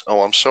leaflets.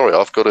 Oh, I'm sorry,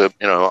 I've got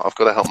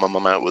to help my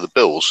mum out with the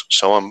bills,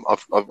 so I'm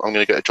going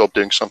to get a job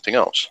doing something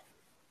else.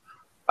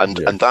 And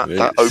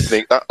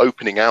that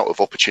opening out of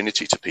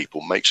opportunity to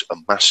people makes a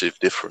massive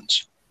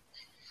difference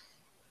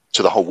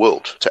to the whole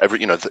world, to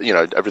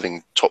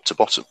everything top to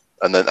bottom.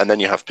 And then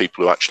you have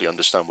people who actually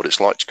understand what it's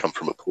like to come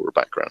from a poorer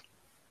background.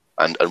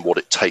 And what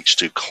it takes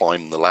to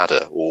climb the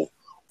ladder or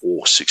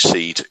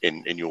succeed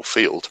in your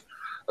field,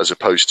 as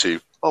opposed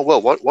to,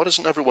 why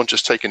doesn't everyone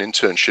just take an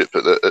internship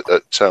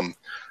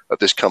at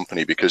this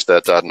company because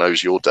their dad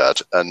knows your dad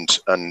and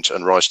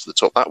rise to the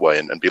top that way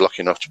and be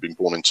lucky enough to be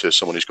born into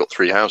someone who's got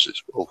 3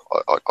 houses? Well,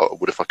 I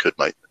would if I could,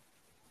 mate.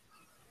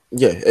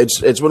 Yeah,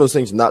 it's one of those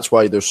things, and that's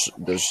why there's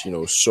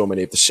so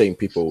many of the same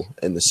people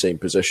in the same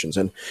positions.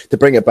 And to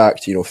bring it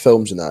back to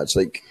films and that, it's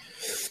like,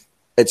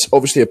 it's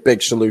obviously a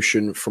big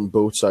solution from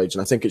both sides,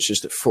 and I think it's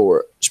just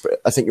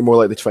I think you're more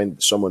likely to find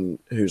someone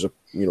who's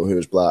who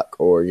is black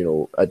or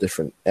a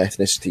different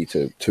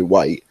ethnicity to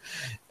white.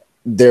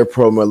 They're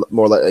probably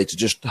more likely to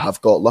just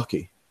have got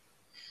lucky,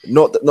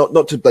 not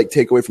to like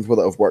take away from people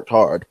that have worked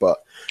hard,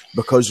 but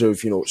because of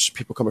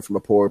people coming from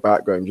a poor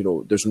background,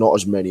 there's not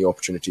as many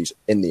opportunities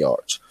in the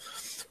arts.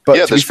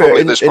 But there's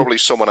probably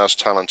someone as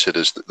talented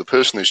as the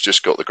person who's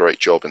just got the great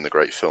job in the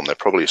great film. They're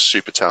probably a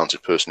super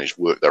talented person who's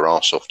worked their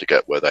arse off to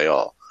get where they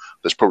are.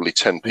 There's probably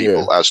 10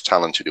 people as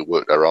talented who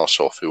worked their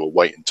arse off who are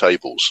waiting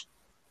tables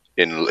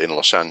in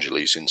Los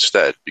Angeles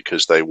instead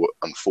because they were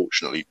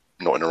unfortunately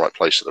not in the right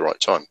place at the right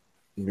time.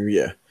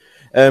 Yeah.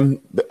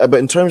 But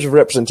in terms of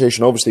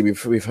representation, obviously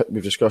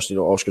we've discussed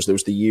Oscars. There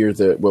was the year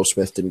that Will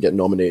Smith didn't get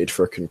nominated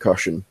for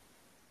Concussion.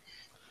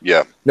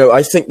 Yeah. No,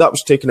 I think that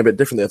was taken a bit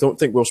differently. I don't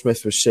think Will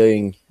Smith was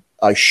saying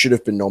I should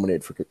have been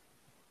nominated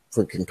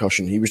for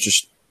Concussion. He was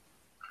just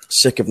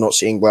sick of not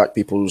seeing black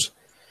people's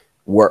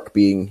work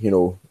being,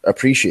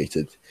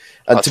 appreciated.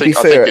 And I think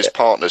his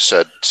partner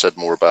said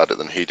more about it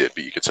than he did,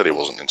 but you could tell he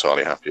wasn't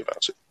entirely happy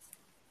about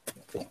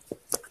it.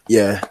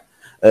 Yeah.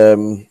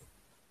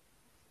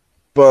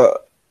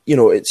 But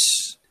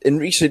it's in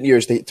recent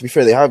years, to be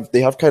fair,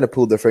 they have kind of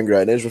pulled their finger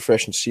out, and it is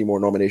refreshing to see more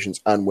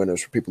nominations and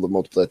winners for people of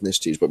multiple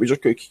ethnicities. But we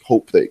just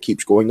hope that it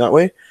keeps going that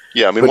way.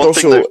 Yeah, I mean,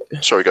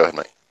 sorry, go ahead,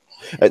 mate.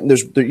 And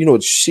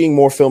there's seeing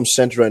more films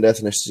centered around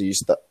ethnicities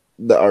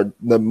that are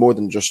more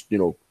than just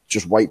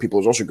white people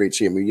is also great to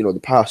see. I mean, the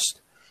past,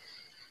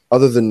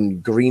 other than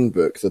Green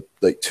Book,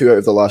 like 2 out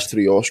of the last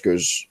 3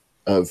 Oscars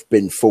have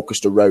been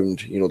focused around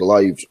the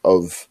lives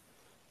of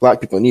black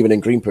people, and even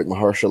in Green Book,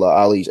 Mahershala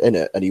Ali's in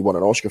it, and he won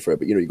an Oscar for it.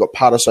 But you got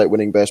Parasite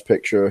winning Best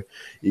Picture,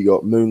 you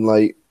got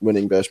Moonlight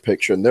winning Best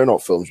Picture, and they're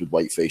not films with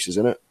white faces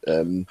in it.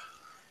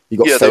 You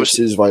got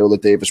Fences, Viola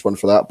Davis won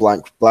for that.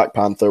 Black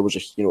Panther was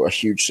a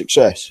huge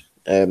success.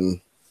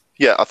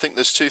 Yeah, I think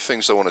there's two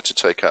things I wanted to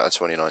take out of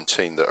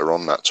 2019 that are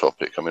on that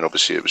topic. I mean,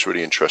 obviously, it was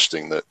really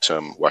interesting that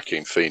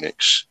Joaquin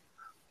Phoenix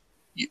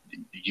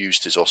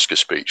used his Oscar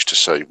speech to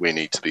say we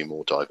need to be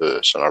more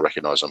diverse, and I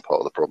recognise I'm part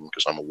of the problem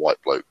because I'm a white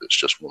bloke that's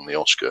just won the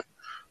Oscar.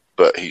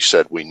 But he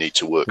said we need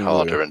to work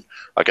harder, and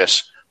I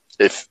guess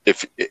if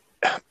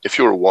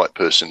you're a white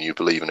person, you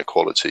believe in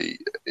equality.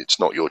 It's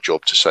not your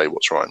job to say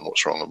what's right and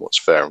what's wrong and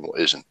what's fair and what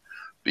isn't.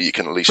 But you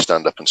can at least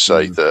stand up and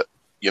say that,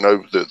 you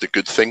know, the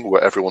good thing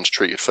where everyone's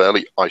treated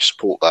fairly. I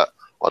support that.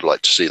 I'd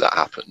like to see that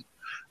happen,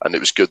 and it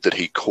was good that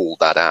he called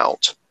that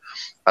out.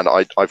 And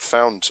I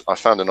found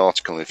an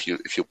article, and if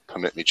you'll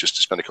permit me just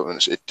to spend a couple of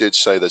minutes, it did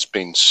say there's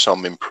been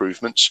some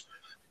improvements.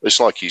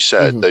 It's like you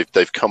said,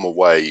 they've come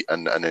away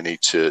and they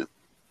need to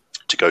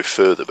go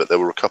further. But there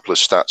were a couple of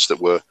stats that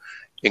were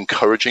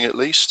encouraging, at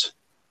least.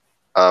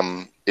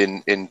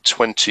 In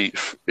 20,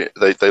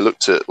 they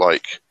looked at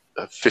like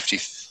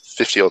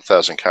 50 odd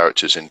thousand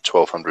characters in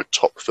 1,200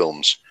 top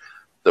films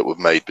that were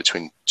made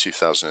between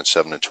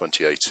 2007 and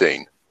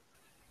 2018.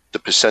 The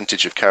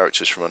percentage of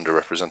characters from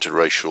underrepresented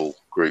racial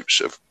groups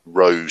have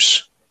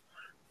rose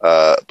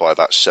by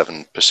about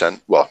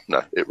 7%. Well,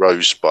 no, it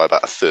rose by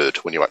about a third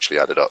when you actually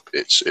add it up.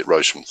 It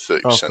rose from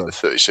 30% to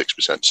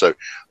 36%. So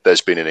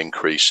there's been an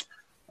increase.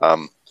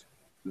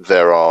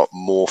 There are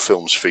more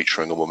films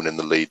featuring a woman in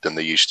the lead than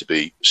there used to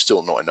be.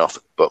 Still not enough,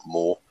 but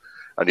more.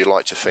 And you'd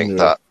like to think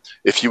that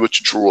if you were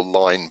to draw a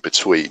line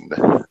between,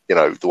 you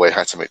know, the way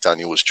Hattie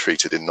McDaniel was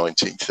treated in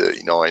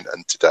 1939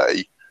 and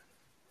today,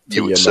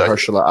 you would say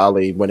Mahershala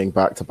Ali winning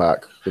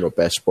back-to-back, you know,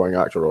 Best Supporting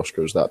Actor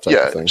Oscars, that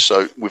type of thing.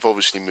 So we've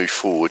obviously moved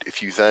forward.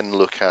 If you then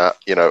look at,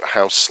 you know,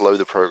 how slow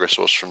the progress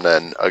was from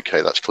then,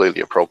 okay, that's clearly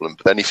a problem.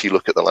 But then if you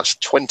look at the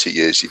last 20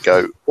 years, you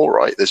go, all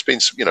right, there's been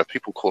some, you know,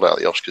 people called out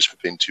the Oscars for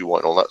being too white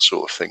and all that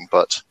sort of thing,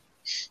 but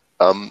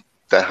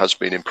there has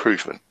been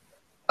improvement.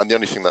 And the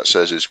only thing that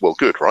says is, well,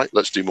 good, right?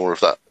 Let's do more of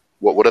that.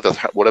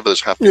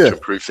 Whatever's happening to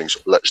improve things,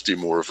 let's do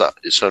more of that.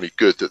 It's only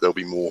good that there'll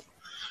be more,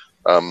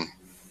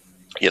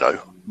 you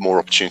know, more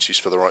opportunities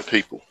for the right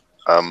people.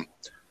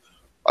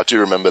 I do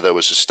remember there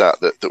was a stat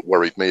that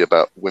worried me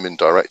about women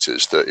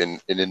directors, that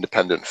in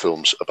independent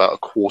films, about a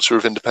quarter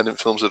of independent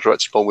films are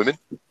directed by women,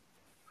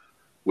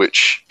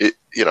 which,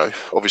 you know,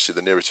 obviously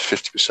the nearer to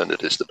 50%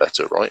 it is, the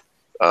better, right?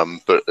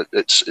 But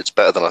it's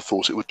better than I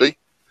thought it would be.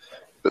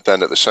 But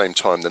then at the same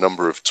time, the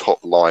number of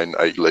top-line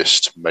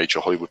A-list major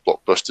Hollywood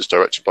blockbusters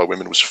directed by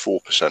women was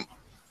 4%.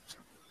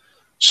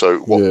 So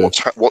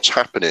what's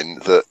happening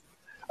that,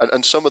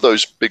 and some of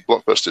those big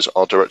blockbusters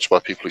are directed by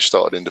people who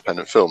started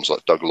independent films,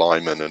 like Doug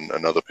Liman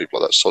and other people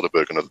like that,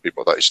 Soderbergh and other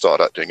people like that, who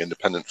started out doing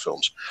independent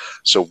films.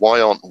 So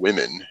why aren't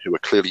women who are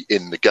clearly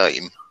in the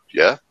game,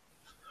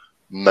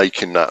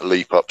 making that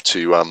leap up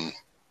to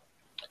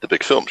the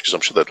big films? Because I'm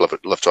sure they'd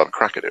love to have a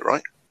crack at it,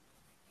 right?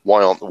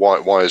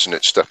 Why isn't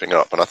it stepping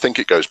up? And I think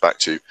it goes back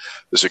to,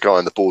 there's a guy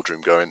in the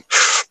boardroom going,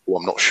 well,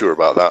 I'm not sure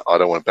about that. I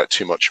don't want to bet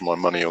too much of my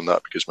money on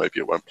that because maybe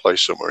it won't play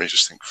somewhere. And you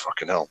just think,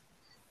 fucking hell.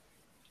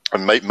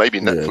 And maybe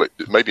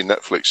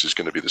Netflix is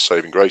going to be the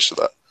saving grace of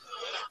that,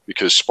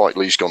 because Spike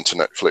Lee's gone to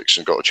Netflix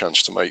and got a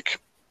chance to make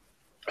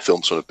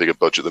films on a bigger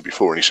budget than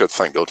before. And he said,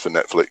 thank God for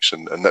Netflix.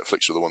 And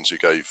Netflix were the ones who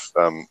gave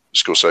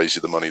Scorsese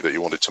the money that he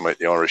wanted to make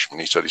The Irishman.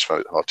 He said he's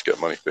found it hard to get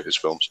money for his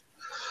films.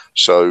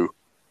 So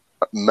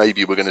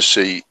maybe we're going to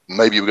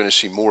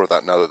see more of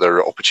that now that there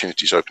are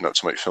opportunities open up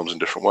to make films in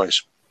different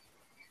ways.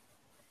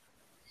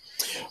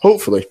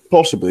 Hopefully,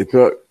 possibly,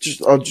 but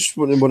I just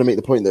want to make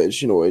the point that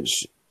it's, you know,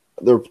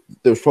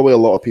 there's probably a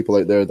lot of people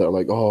out there that are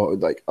like,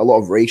 like a lot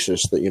of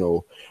racists that, you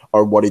know,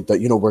 are worried that,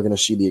 you know, we're going to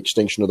see the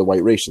extinction of the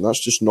white race, and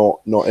that's just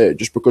not it.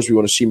 Just because we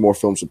want to see more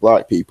films with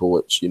black people,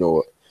 it's, you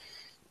know,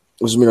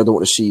 doesn't mean I don't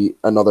want to see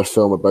another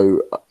film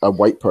about a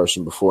white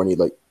person before any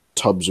like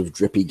tubs of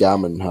drippy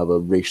gammon have a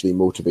racially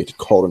motivated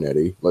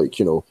coronary. Like,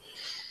 you know,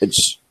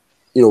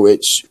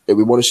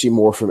 we want to see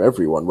more from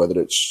everyone, whether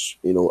it's,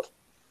 you know,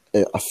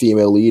 a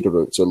female lead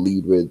or it's a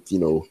lead with, you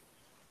know,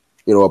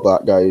 a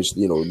black guy is,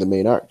 you know, the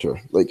main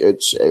actor. Like,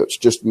 it's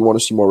just, we want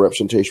to see more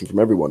representation from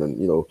everyone, and,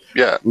 you know,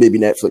 maybe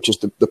Netflix is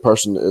the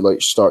person to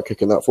like start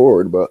kicking that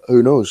forward, but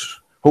who knows?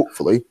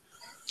 Hopefully.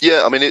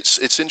 Yeah, I mean,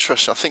 it's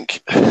interesting. I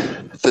think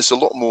there's a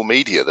lot more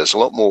media. There's a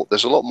lot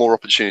more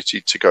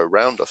opportunity to go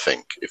around, I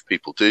think, if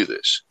people do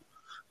this.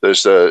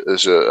 There's a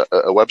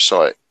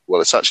website. Well,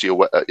 it's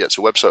actually it's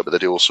a website, but they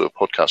do also a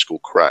podcast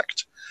called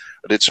Cracked.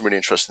 I did some really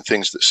interesting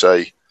things that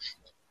say,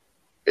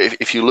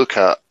 if you look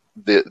at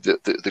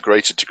the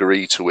greater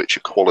degree to which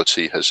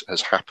equality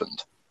has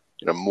happened,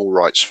 you know, more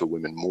rights for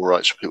women, more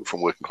rights for people from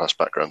working class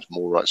backgrounds,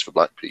 more rights for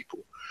black people,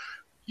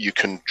 you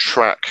can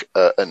track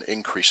an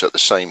increase at the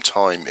same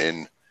time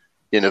in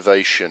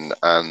innovation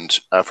and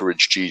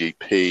average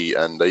GDP,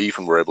 and they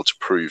even were able to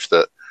prove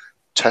that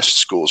test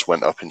scores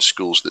went up in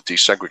schools that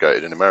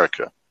desegregated in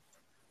America.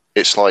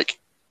 It's like,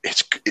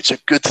 it's a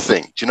good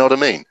thing. Do you know what I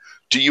mean?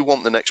 Do you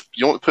want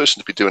the person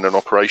to be doing an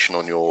operation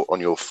on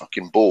your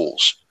fucking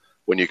balls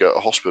when you go to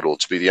hospital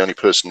to be the only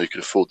person who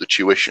could afford the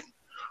tuition?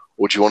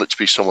 Or do you want it to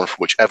be someone from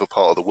whichever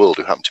part of the world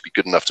who happened to be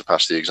good enough to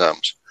pass the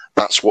exams?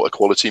 That's what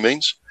equality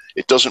means.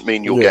 It doesn't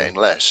mean you're getting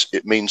less.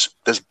 It means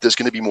there's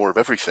going to be more of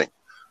everything.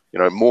 You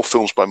know, more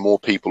films by more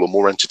people, or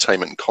more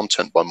entertainment and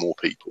content by more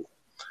people.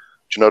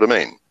 Do you know what I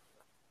mean?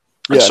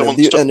 Yeah,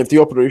 and if the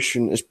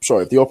operation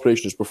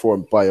is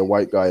performed by a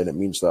white guy, and it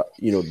means that,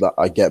 you know, that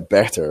I get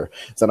better,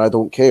 then I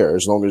don't care,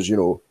 as long as, you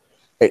know,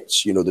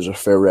 it's, you know, there's a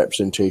fair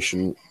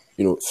representation,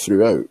 you know,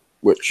 throughout.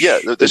 Which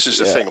this is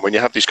the thing. When you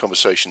have these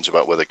conversations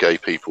about whether gay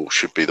people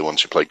should be the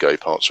ones who play gay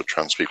parts or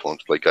trans people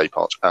want to play gay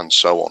parts and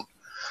so on,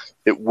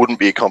 it wouldn't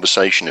be a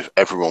conversation if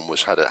everyone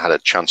had a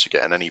chance of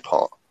getting any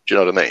part. Do you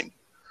know what I mean?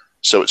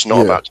 So it's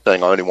not about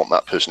saying I only want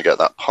that person to get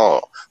that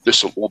part.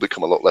 This will all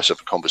become a lot less of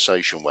a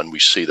conversation when we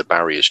see the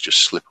barriers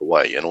just slip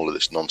away and all of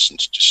this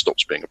nonsense just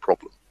stops being a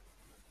problem.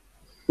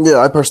 Yeah,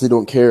 I personally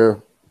don't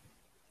care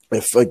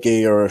if a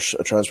gay or a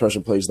trans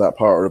person plays that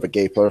part, or if a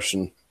gay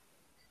person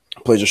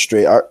plays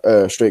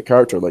a straight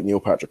character like Neil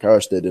Patrick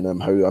Harris did in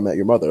How I Met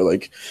Your Mother.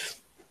 Like,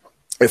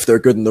 if they're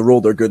good in the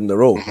role, they're good in the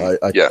role.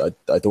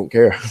 I don't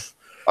care.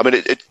 I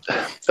mean,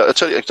 I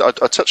tell you, I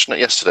touched on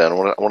it yesterday, and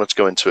I wanted to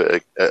go into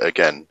it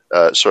again.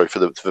 Sorry, for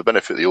the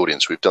benefit of the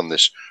audience, we've done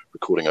this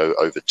recording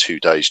over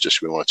 2 days, just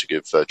so we wanted to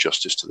give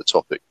justice to the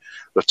topic.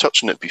 But I've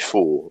touched on it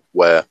before,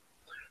 where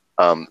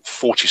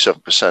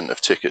 47%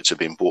 of tickets are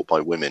being bought by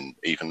women,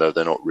 even though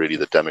they're not really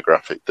the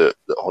demographic that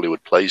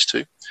Hollywood plays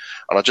to.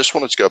 And I just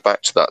wanted to go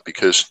back to that,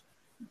 because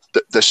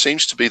there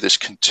seems to be this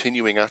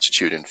continuing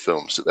attitude in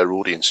films that their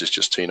audience is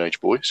just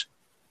teenage boys.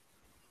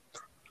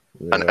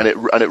 Yeah. And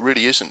it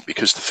really isn't,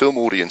 because the film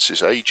audience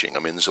is aging. I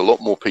mean, there's a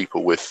lot more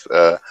people with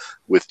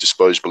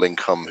disposable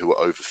income who are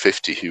over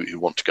 50 who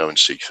want to go and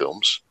see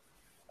films,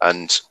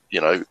 and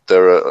you know,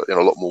 there are, you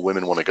know, a lot more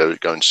women want to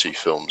go and see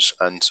films.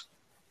 And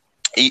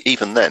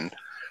even then,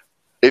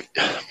 if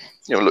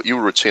you know, look, you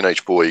were a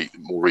teenage boy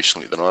more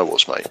recently than I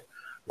was, mate.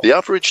 The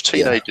average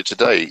teenager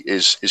today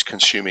is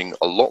consuming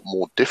a lot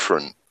more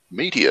different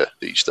media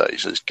these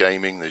days. There's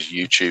gaming, there's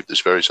YouTube,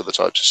 there's various other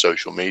types of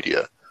social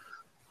media,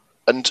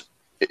 and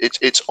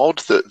it's odd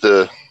that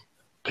the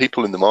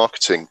people in the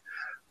marketing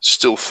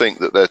still think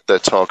that their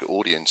target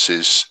audience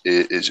is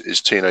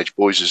teenage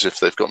boys, as if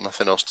they've got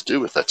nothing else to do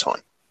with their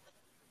time.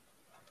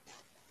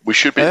 We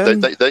should be.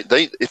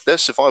 If their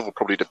survival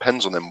probably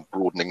depends on them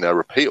broadening their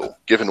appeal,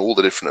 given all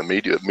the different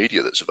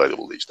media that's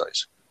available these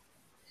days.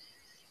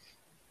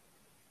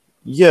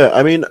 Yeah,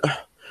 I mean,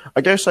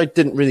 I guess I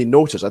didn't really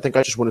notice. I think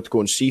I just wanted to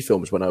go and see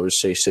films when I was,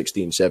 say,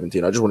 16,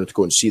 17. I just wanted to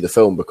go and see the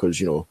film because,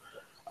 you know,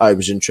 I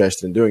was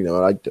interested in doing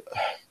them.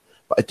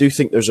 But I do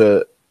think there's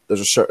a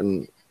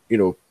certain, you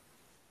know,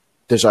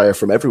 desire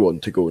from everyone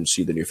to go and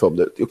see the new film.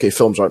 That, okay,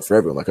 films aren't for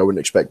everyone. Like, I wouldn't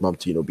expect Mum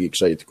to, you know, be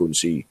excited to go and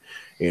see,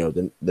 you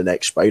know, the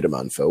next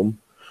Spider-Man film.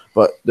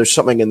 But there's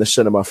something in the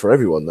cinema for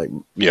everyone. Like,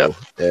 you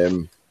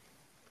know,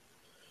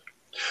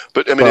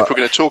 but I mean, if we're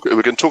going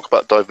to talk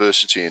about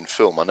diversity in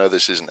film, I know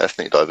this isn't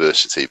ethnic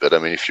diversity, but I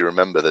mean, if you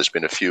remember, there's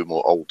been a few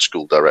more old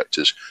school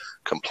directors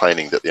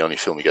complaining that the only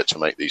film you get to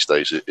make these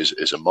days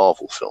is a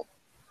Marvel film.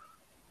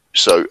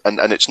 So,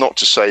 and it's not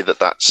to say that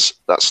that's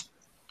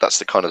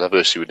the kind of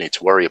diversity we need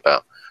to worry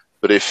about.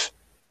 But if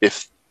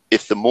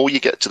the more you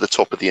get to the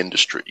top of the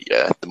industry,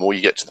 the more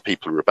you get to the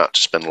people who are about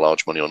to spend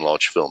large money on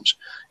large films,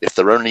 if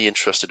they're only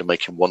interested in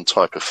making one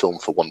type of film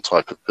for one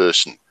type of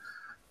person,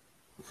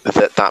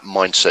 that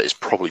mindset is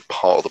probably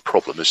part of the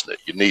problem, isn't it?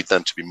 You need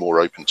them to be more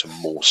open to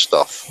more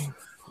stuff,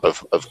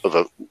 of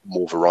a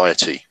more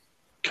variety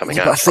coming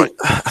out. I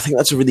think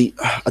that's a really,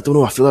 I don't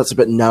know, I feel that's a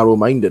bit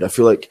narrow-minded. I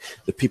feel like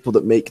the people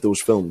that make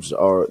those films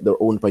they're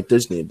owned by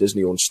Disney, and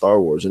Disney owns Star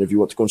Wars. And if you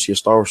want to go and see a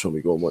Star Wars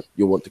film, you'll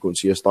want to go and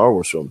see a Star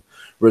Wars film.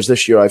 Whereas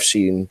this year I've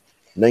seen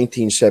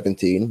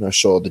 1917, I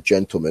saw The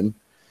Gentleman.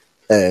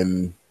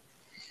 You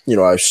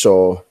know, I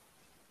saw,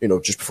 you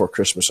know, just before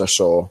Christmas, I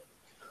saw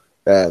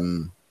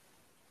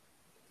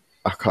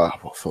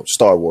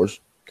Star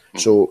Wars.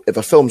 So if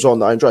a film's on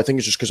that I enjoy, I think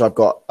it's just because I've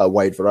got a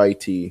wide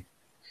variety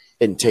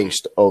in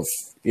taste of,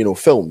 you know,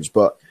 films.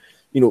 But,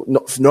 you know,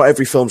 not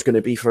every film's going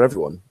to be for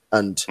everyone.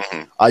 And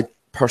I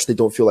personally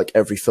don't feel like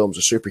every film's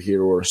a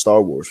superhero or a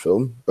Star Wars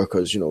film,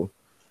 because, you know,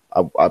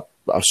 I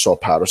saw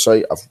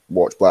Parasite, I've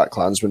watched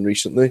BlacKkKlansman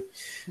recently.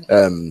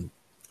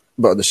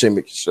 But at the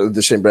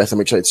same breath,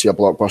 I'm excited to see a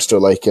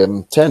blockbuster like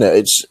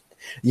Tenet.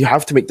 You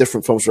have to make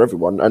different films for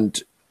everyone. And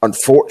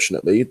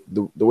unfortunately,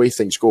 the way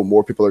things go,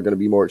 more people are going to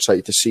be more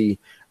excited to see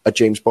a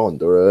James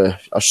Bond or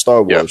a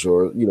Star Wars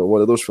or, you know,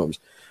 one of those films.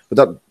 But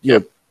that, you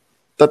know,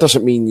 that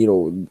doesn't mean, you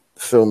know,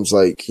 films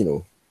like, you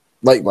know,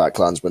 like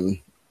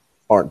BlacKkKlansman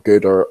aren't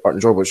good or aren't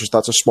enjoyable. It's just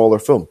that's a smaller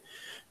film.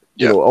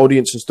 You know,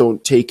 audiences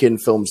don't take in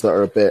films that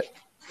are a bit,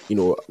 you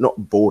know,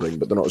 not boring,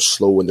 but they're not as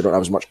slow and they don't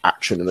have as much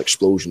action and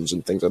explosions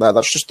and things like that.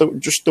 That's just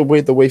the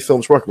way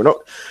films work.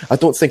 I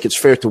don't think it's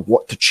fair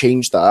to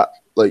change that,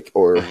 like,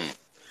 or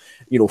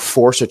you know,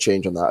 force a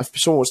change on that. If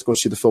someone wants to go and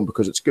see the film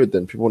because it's good,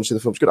 then people want to see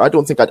the film's good. I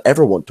don't think I'd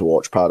ever want to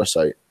watch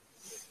Parasite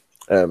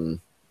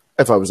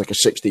if I was like a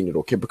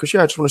 16-year-old kid, because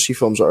I just want to see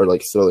films that are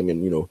like thrilling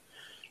and, you know,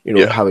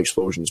 have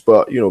explosions.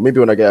 But, maybe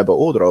when I get a bit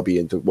older, I'll be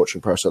into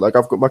watching Parasite. Like,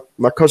 I've got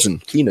my cousin,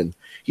 Keenan.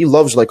 He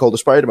loves, like, all the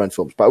Spider-Man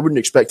films, but I wouldn't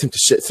expect him to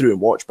sit through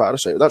and watch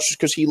Parasite. That's just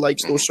because he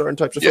likes those certain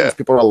types of films.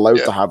 People are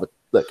allowed to have, a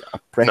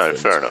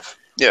preference. No, fair enough.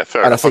 Yeah,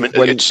 fair enough. I mean,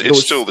 it's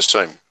still the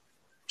same.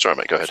 Sorry,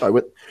 mate, go ahead.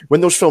 Sorry,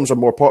 when those films are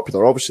more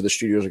popular, obviously the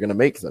studios are going to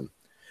make them.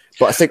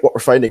 But I think what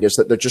we're finding is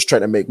that they're just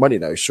trying to make money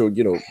now. So,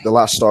 the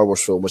last Star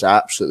Wars film was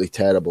absolutely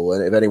terrible.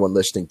 And if anyone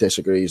listening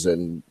disagrees,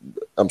 then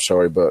I'm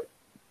sorry, but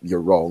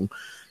you're wrong.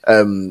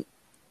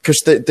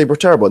 Because they were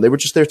terrible. And they were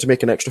just there to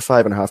make an extra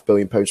 £5.5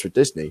 billion for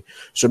Disney.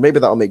 So maybe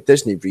that'll make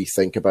Disney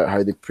rethink about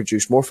how they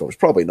produce more films.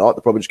 Probably not.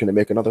 They're probably just going to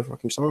make another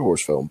fucking Star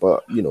Wars film.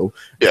 But,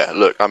 Yeah,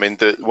 look, I mean,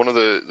 one of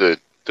the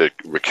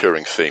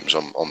recurring themes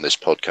on this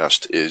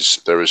podcast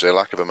is there is a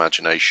lack of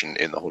imagination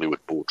in the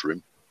Hollywood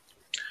boardroom.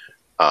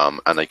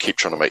 And they keep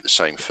trying to make the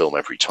same film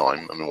every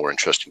time. I mean, more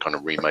interesting kind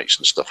of remakes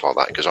and stuff like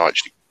that, because I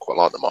actually quite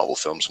like the Marvel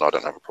films, and I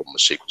don't have a problem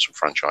with sequels and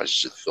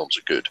franchises if the films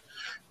are good.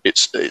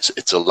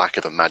 It's a lack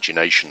of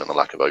imagination and a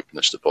lack of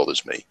openness that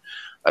bothers me.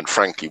 And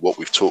frankly, what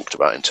we've talked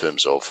about in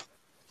terms of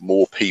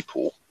more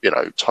people,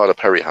 Tyler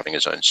Perry having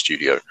his own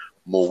studio,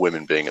 more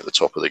women being at the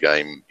top of the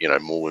game,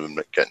 more women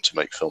getting to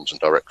make films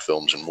and direct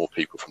films, and more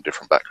people from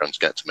different backgrounds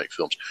getting to make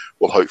films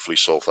will hopefully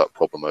solve that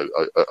problem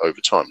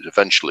over time.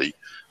 Eventually,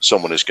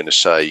 someone is going to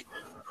say,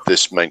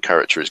 this main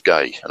character is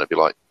gay, and I'd be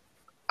like,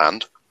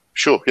 and?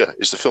 Sure, yeah,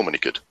 is the film any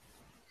good?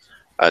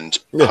 And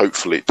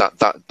hopefully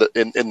that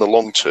in the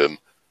long term,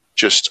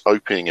 just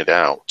opening it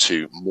out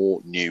to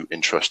more new,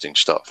 interesting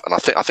stuff. And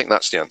I think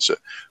that's the answer.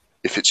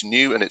 If it's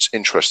new and it's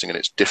interesting and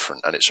it's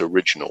different and it's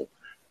original,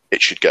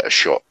 it should get a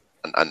shot.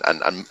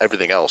 And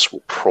everything else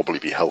will probably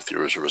be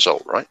healthier as a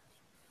result, right?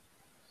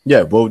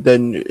 Yeah, well,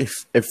 then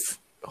if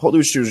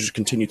Hollywood studios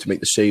continue to make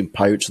the same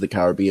Pirates of the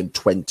Caribbean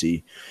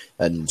 20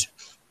 and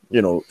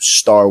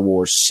Star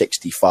Wars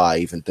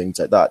 65 and things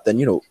like that,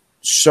 then,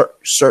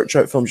 search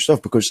out films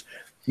yourself, because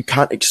you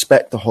can't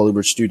expect the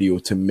Hollywood studio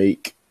to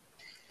make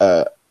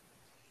a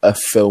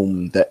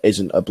film that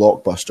isn't a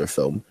blockbuster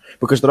film,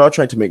 because they are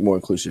trying to make more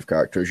inclusive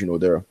characters.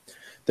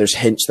 There's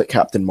hints that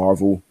Captain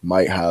Marvel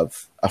might have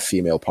a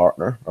female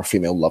partner, or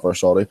female lover,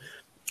 sorry.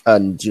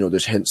 And,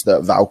 there's hints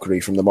that Valkyrie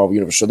from the Marvel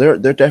Universe. So they're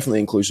definitely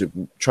inclusive,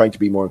 trying to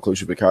be more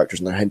inclusive with characters,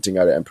 and they're hinting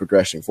at it and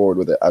progressing forward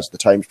with it as the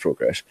times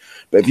progress.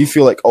 But if you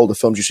feel like all the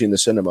films you see in the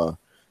cinema,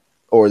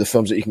 or the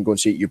films that you can go and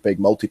see at your big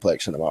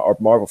multiplex cinema, are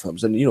Marvel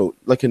films, then,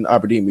 like in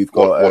Aberdeen, we've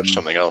got... watch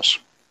something else.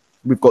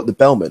 We've got the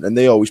Bellman, and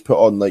they always put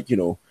on,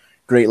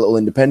 great little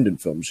independent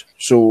films.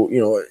 So,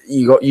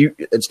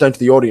 it's down to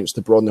the audience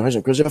to broaden their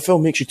horizon. Because if a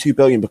film makes you $2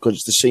 billion because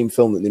it's the same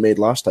film that they made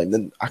last time,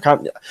 then I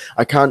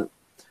can't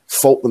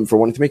fault them for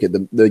wanting to make it.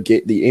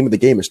 The aim of the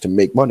game is to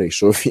make money.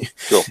 So if you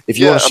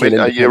want to see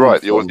you're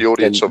right. The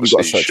audience film,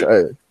 obviously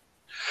should.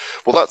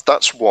 Well,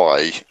 that's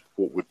why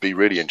what would be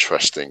really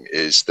interesting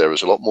is there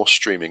is a lot more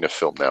streaming of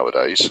film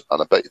nowadays,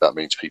 and I bet that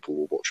means people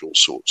will watch all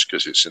sorts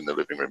because it's in the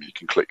living room. You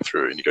can click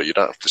through it and you go. You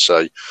don't have to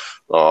say,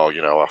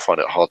 I find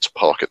it hard to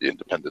park at the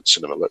independent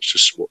cinema. Let's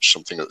just watch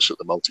something that's at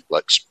the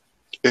multiplex.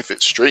 If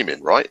it's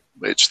streaming, right,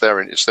 it's there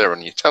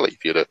on your telly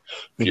for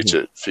you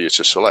to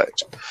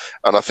select.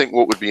 And I think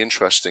what would be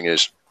interesting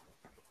is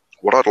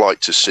what I'd like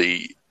to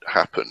see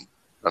happen.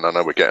 And I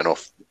know we're getting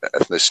off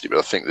ethnicity, but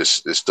I think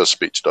this does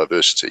speak to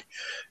diversity.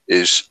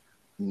 Is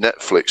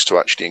Netflix to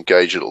actually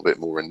engage a little bit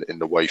more in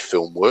the way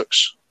film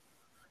works,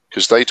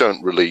 because they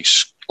don't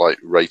release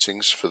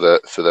ratings for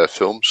their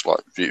films, like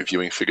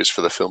viewing figures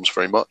for their films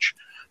very much,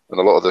 and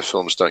a lot of their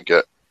films don't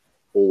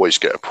always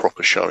get a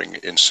proper showing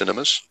in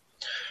cinemas.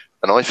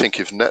 And I think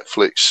if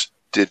Netflix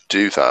did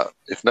do that,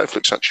 if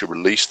Netflix actually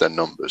released their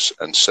numbers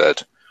and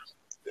said,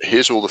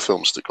 here's all the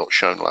films that got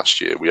shown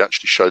last year, we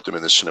actually showed them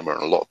in the cinema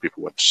and a lot of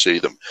people went to see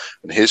them,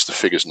 and here's the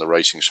figures and the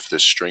ratings for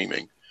this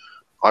streaming,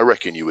 I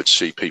reckon you would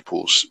see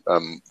people's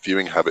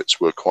viewing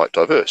habits were quite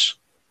diverse.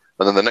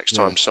 And then the next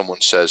time someone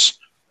says,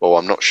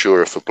 I'm not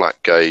sure if a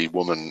black gay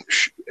woman,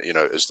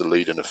 as the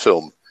lead in a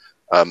film,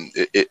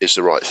 is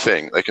the right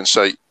thing, they can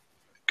say,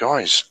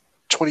 guys,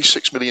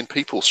 26 million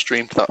people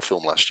streamed that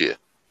film last year.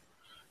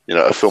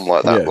 A film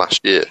like that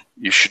last year,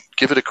 you should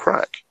give it a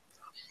crack,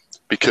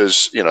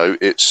 because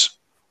it's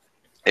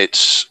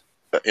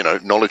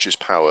knowledge is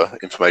power,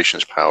 information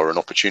is power, and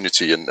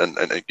opportunity, and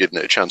giving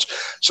it a chance.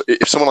 So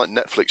if someone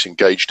like Netflix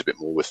engaged a bit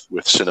more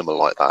with cinema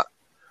like that,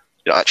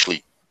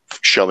 actually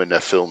showing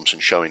their films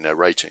and showing their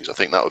ratings, I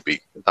think that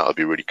would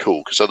be really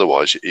cool, because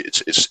otherwise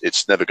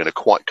it's never going to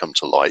quite come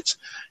to light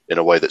in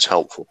a way that's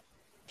helpful.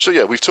 So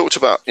yeah, we've talked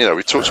about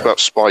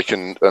Spike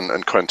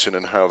and Quentin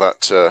and how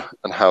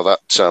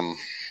that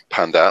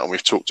panned out, and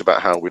we've talked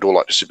about how we'd all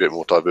like to see a bit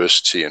more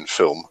diversity in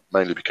film,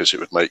 mainly because it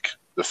would make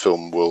the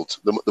film world,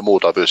 the more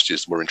diversity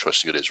is, the more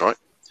interesting it is, right?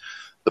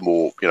 The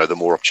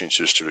more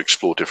opportunities to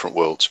explore different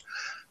worlds.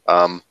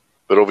 But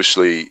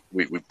obviously,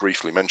 we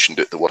briefly mentioned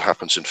it, that what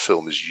happens in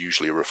film is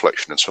usually a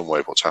reflection in some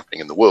way of what's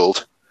happening in the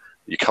world.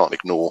 You can't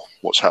ignore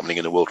what's happening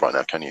in the world right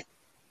now, can you?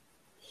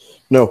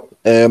 No.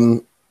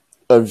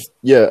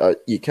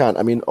 You can.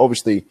 I mean,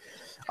 obviously,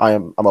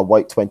 I'm a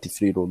white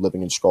 23-year-old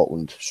living in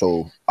Scotland,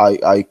 so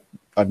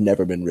I've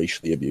never been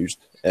racially abused.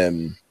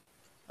 And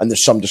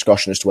there's some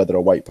discussion as to whether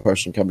a white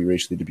person can be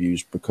racially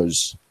abused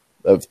because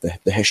of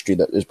the history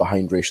that is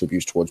behind racial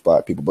abuse towards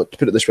black people. But to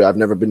put it this way, I've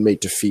never been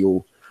made to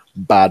feel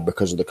bad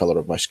because of the color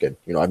of my skin.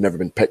 You know, I've never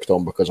been picked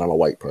on because I'm a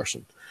white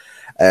person.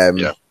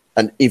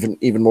 And even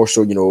more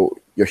so, you know,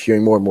 you're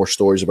hearing more and more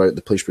stories about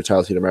the police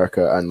brutality in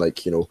America, and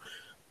like, you know,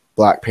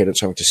 black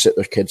parents having to sit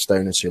their kids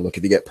down and say, look,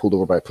 if you get pulled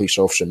over by a police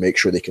officer, make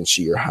sure they can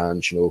see your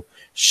hands, you know,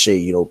 say,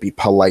 you know, be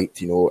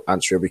polite, you know,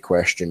 answer every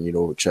question, you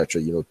know,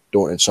 etc. You know,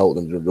 don't insult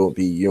them, don't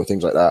be, you know,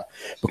 things like that,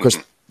 because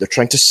they're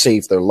trying to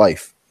save their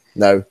life.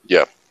 Now,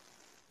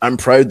 I'm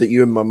proud that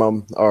you and my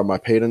mum are my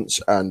parents,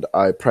 and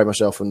I pride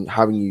myself on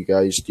having you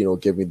guys, you know,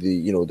 give me the,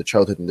 you know, the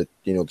childhood and the,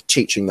 you know, the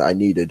teaching that I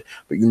needed,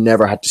 but you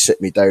never had to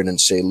sit me down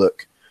and say,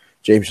 look,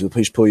 James, will the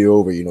police pull you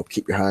over, you know,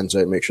 keep your hands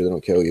out, make sure they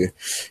don't kill you,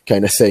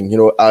 kind of thing. You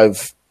know, I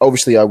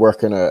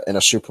work in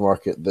a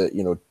supermarket that,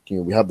 you know,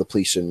 we have the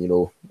police in, you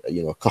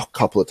know, a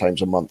couple of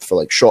times a month for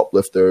like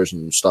shoplifters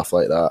and stuff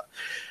like that.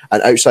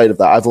 And outside of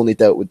that, I've only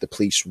dealt with the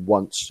police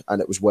once,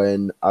 and it was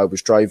when I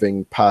was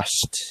driving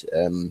past,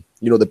 you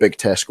know, the big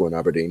Tesco in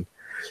Aberdeen.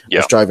 I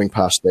was driving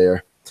past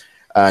there,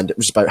 and it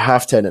was about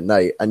 10:30 at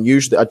night. And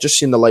usually I'd just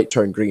seen the light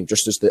turn green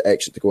just as the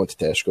exit to go into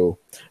Tesco,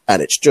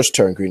 and it's just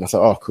turned green. I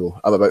thought, oh, cool.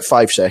 I'm about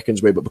 5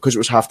 seconds away, but because it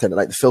was 10:30 at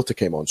night, the filter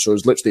came on. So it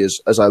was literally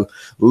as I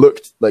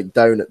looked like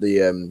down at the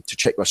to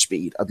check my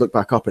speed, I'd look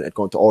back up and it had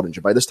gone to orange.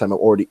 And by this time, I'm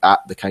already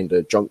at the kind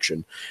of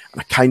junction, and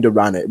I kind of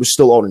ran it. It was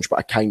still orange, but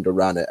I kind of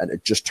ran it, and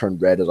it just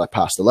turned red as I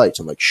passed the lights.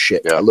 I'm like,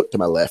 shit. I looked to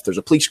my left. There's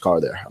a police car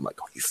there. I'm like,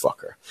 oh, you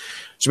fucker.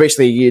 So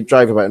basically, you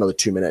drive about another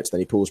 2 minutes, then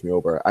he pulls me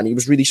over, and he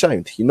was really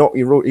sound. He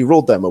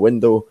rolled down my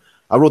window.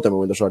 I rolled down my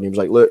window, and he was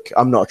like, look,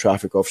 I'm not a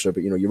traffic officer,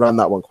 but, you know, you ran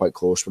that one quite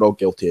close. We're all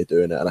guilty of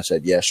doing it. And I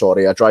said, yeah,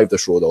 sorry, I drive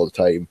this road all the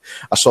time.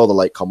 I saw the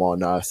light come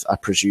on. I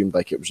presumed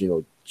like it was,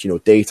 you know,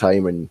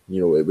 daytime, and,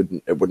 you know,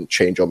 it wouldn't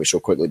change on me so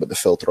quickly, but the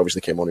filter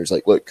obviously came on. He was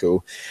like, look,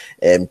 cool,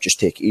 just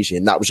take it easy.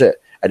 And that was it.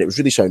 And it was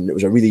really sound. It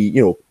was a really,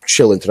 you know,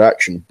 chill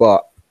interaction.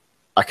 But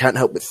I can't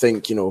help but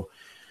think, you know,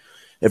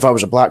 if I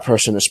was a black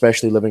person,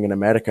 especially living in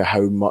America,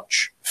 how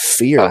much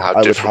fear I would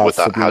have.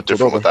 How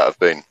different would that have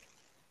been?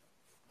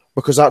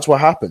 Because that's what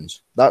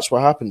happens. That's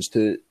what happens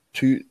to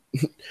two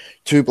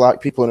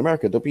black people in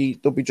America. They'll be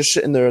just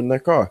sitting there in their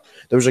car.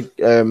 There was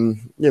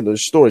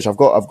there's stories. I've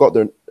got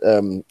their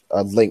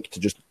a link to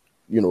just,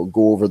 you know,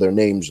 go over their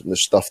names and the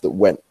stuff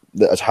that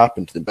has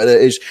happened to them. But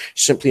it is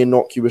simply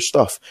innocuous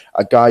stuff.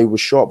 A guy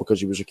was shot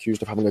because he was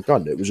accused of having a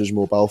gun. It was his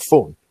mobile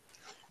phone.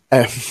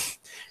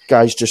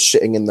 Guy's just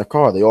sitting in the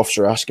car. The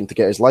officer asked him to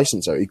get his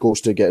license out. He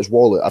goes to get his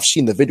wallet. I've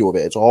seen the video of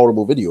it. It's a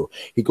horrible video.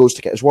 He goes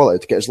to get his wallet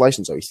out, to get his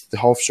license out. The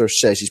officer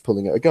says he's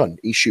pulling out a gun.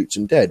 He shoots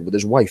him dead with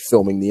his wife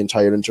filming the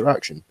entire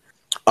interaction.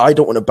 I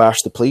don't want to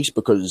bash the police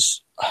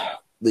because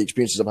the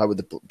experiences I've had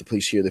with the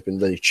police here, they've been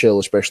very chill,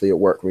 especially at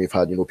work when we've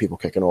had, you know, people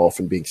kicking off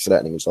and being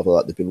threatening and stuff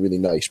like that. They've been really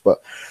nice.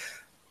 But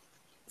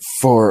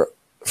for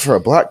a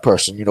black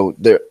person, you know,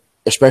 they're,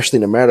 especially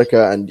in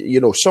America and,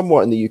 you know,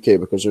 somewhat in the UK,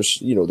 because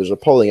there's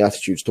appalling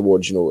attitudes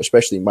towards, you know,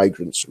 especially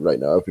migrants right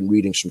now. I've been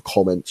reading some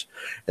comments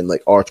and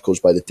like articles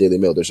by the Daily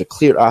Mail. There's a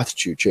clear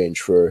attitude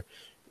change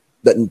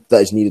that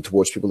is needed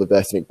towards people of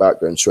ethnic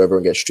backgrounds, so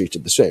everyone gets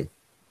treated the same.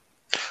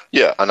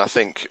 Yeah, and I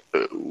think,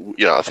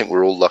 I think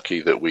we're all lucky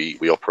that we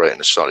operate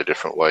in a slightly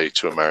different way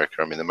to America.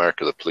 I mean, in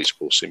America, the police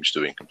force seems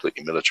to be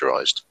completely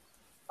militarized.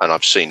 And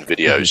I've seen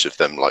videos of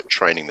them like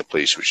training the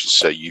police, which is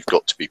say you've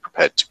got to be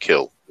prepared to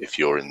kill if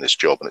you're in this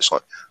job. And it's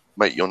like,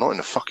 mate, you're not in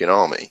the fucking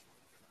army.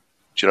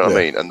 Do you know what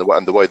I mean? And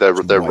the way their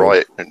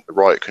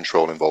riot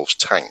control involves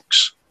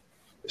tanks.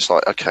 It's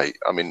like, okay,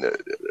 I mean,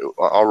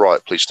 our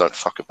riot police don't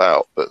fuck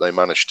about, but they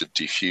manage to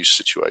defuse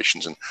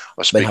situations. And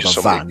I speak as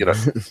somebody,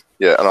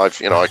 and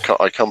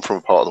I come from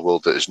a part of the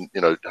world that is,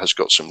 has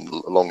got some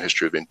long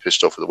history of being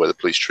pissed off with the way the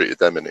police treated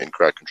them in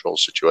crowd control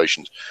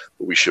situations.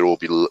 But we should all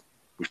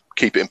we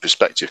keep it in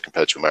perspective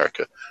compared to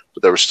America.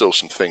 But there are still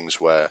some things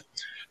where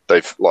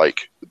they've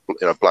black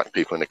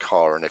people in a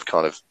car and they've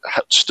kind of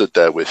stood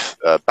there with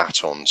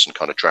batons and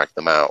kind of dragged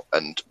them out,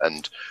 and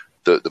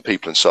the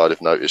people inside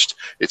have noticed.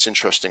 It's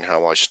interesting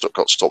how I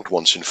got stopped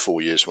once in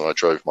 4 years when I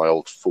drove my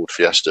old Ford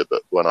Fiesta,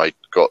 but when I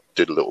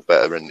did a little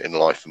better in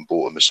life and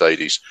bought a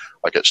Mercedes,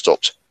 I get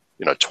stopped,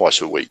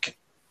 twice a week,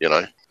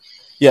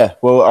 Yeah,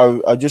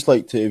 well, I'd just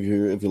like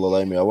to, if you'll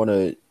allow me, I want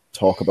to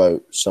talk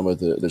about some of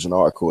there's an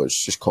article,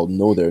 it's just called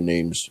Know Their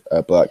Names,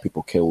 Black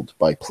People Killed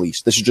by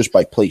Police. This is just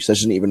by police. This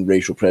isn't even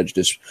racial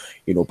prejudice,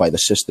 by the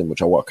system,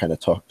 which I want to kind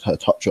of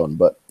touch on,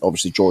 but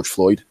obviously George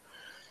Floyd.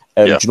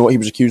 Do you know what he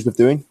was accused of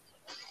doing?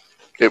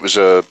 It was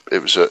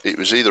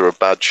either a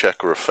bad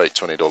check or a fake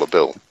 $20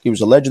 bill. He was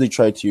allegedly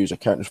tried to use a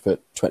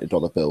counterfeit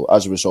 $20 bill.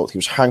 As a result, he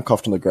was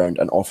handcuffed on the ground,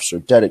 and Officer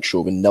Derek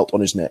Chauvin knelt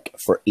on his neck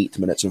for 8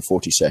 minutes and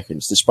 40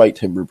 seconds, despite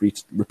him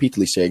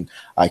repeatedly saying,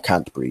 "I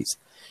can't breathe."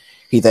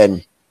 He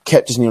then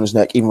kept his knee on his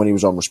neck even when he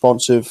was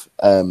unresponsive.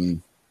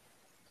 The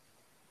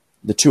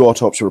 2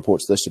 autopsy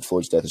reports listed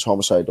Floyd's death as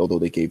homicide, although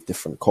they gave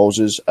different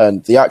causes.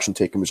 And the action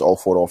taken was all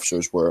 4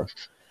 officers were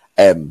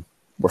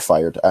were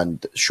fired,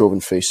 and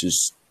Chauvin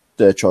faces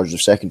the charges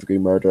of second-degree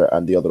murder,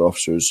 and the other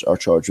officers are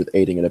charged with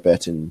aiding and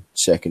abetting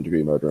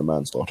second-degree murder and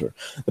manslaughter.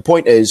 The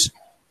point is,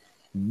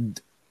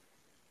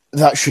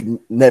 that should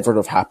never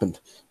have happened.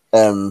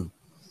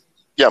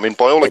 Yeah, I mean,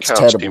 by all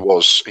accounts,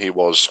 terrible. he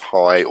was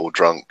high or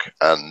drunk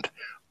and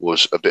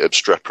was a bit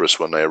obstreperous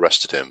when they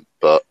arrested him.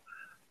 But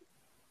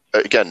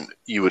again,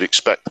 you would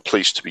expect the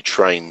police to be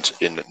trained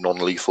in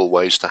non-lethal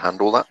ways to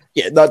handle that.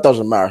 Yeah, that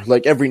doesn't matter.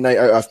 Like, every night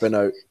out I've been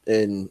out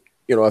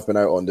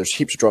on, there's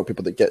heaps of drunk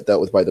people that get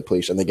dealt with by the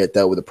police, and they get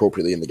dealt with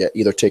appropriately, and they get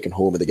either taken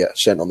home or they get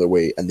sent on their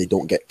way, and they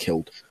don't get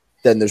killed.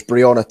 Then there's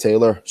Breonna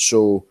Taylor.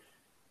 So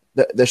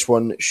this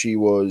one, she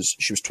was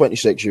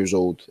 26 years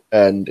old,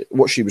 and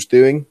what she was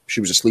doing,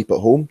 she was asleep at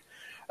home.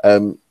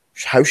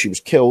 How she was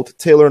killed,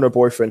 Taylor and her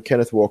boyfriend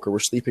Kenneth Walker were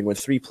sleeping when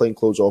 3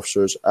 plainclothes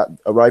officers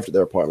arrived at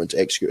their apartment to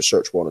execute a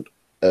search warrant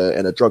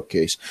in a drug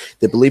case.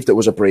 They believed it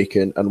was a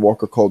break-in, and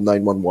Walker called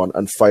 911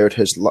 and fired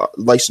his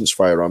licensed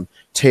firearm.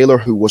 Taylor,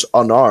 who was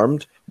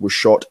unarmed, was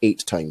shot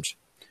 8 times.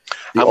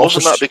 And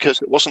wasn't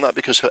that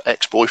because her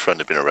ex-boyfriend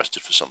had been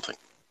arrested for something?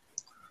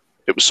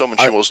 It was someone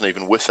she wasn't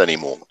even with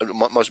anymore.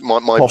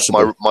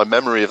 My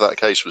memory of that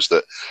case was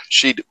that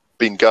she'd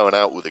been going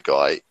out with a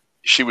guy.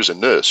 She was a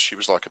nurse. She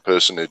was like a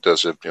person who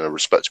does a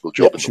respectable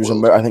job.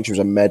 Yeah, I think she was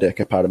a medic,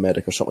 a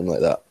paramedic, or something like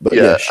that. But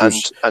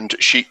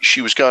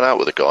she was going out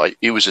with a guy.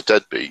 He was a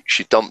deadbeat.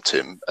 She dumped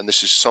him, and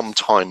this is some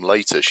time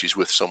later. She's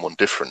with someone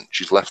different.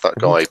 She's left that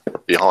guy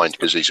behind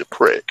because he's a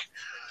prick.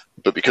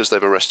 But because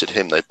they've arrested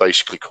him, they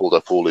basically called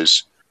up all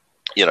his,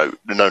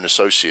 known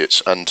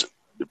associates and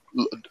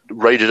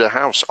raided her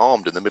house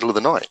armed in the middle of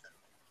the night.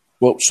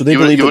 Well, so they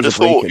believed it was a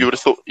break-in. You would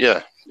have thought,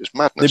 yeah, it's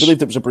madness. They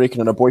believed it was a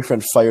break-in, and her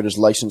boyfriend fired his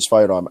licensed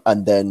firearm,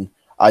 and then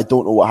I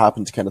don't know what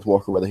happened to Kenneth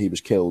Walker, whether he was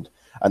killed,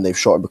 and they've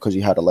shot him because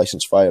he had a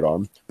licensed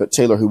firearm. But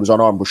Taylor, who was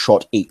unarmed, was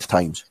shot 8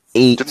 times.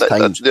 8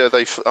 times.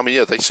 They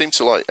seem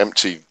to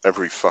empty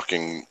every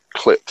fucking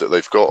clip that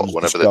they've got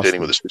whenever they're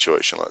dealing with a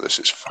situation like this.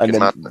 It's fucking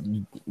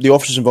madness. The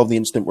officers involved in the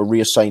incident were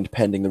reassigned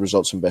pending the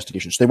results of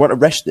investigations. So they weren't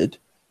arrested;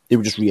 they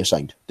were just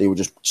reassigned. They were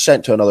just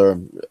sent to another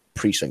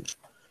precinct.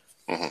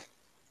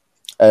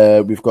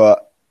 Mm-hmm. We've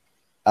got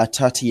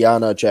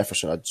Tatiana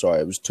Jefferson. It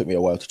took me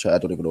a while to check. I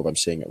don't even know if I'm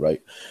saying it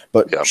right.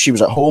 But she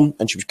was at home,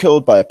 and she was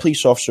killed by a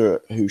police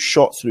officer who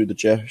shot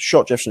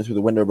Jefferson through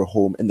the window of her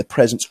home in the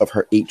presence of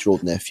her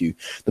 8-year-old nephew.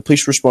 The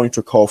police responded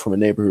to a call from a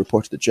neighbour who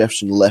reported that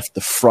Jefferson left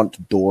the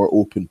front door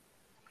open.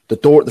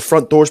 The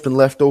front door's been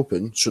left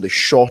open, so they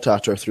shot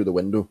at her through the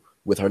window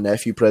with her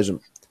nephew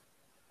present.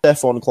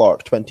 Stephon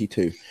Clark,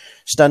 22,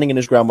 standing in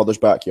his grandmother's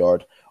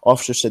backyard.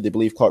 Officers said they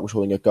believe Clark was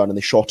holding a gun, and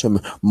they shot him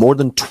more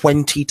than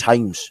 20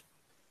 times.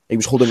 He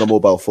was holding a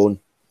mobile phone.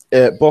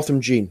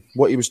 Botham Jean,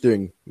 what he was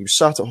doing, he was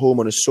sat at home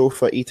on his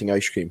sofa eating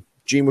ice cream.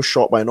 Jean was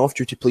shot by an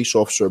off-duty police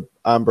officer,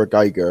 Amber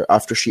Geiger,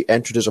 after she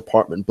entered his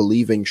apartment,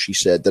 believing, she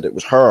said, that it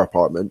was her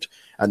apartment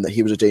and that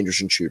he was a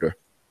dangerous intruder.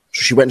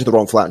 So she went into the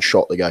wrong flat and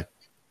shot the guy.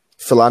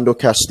 Philando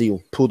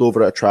Castile, pulled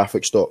over at a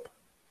traffic stop.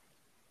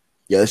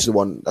 Yeah, this is the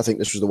one. I think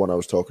this was the one I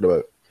was talking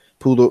about.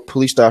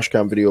 Police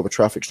dashcam video of a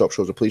traffic stop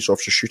shows a police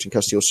officer shooting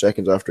Castile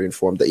seconds after he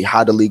informed that he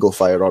had a legal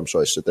firearm, so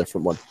it's a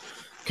different one.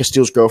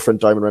 Castile's girlfriend,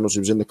 Diamond Reynolds,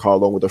 who was in the car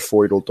along with her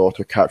 4-year-old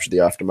daughter, captured the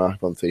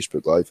aftermath on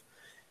Facebook Live.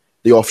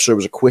 The officer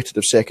was acquitted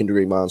of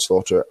second-degree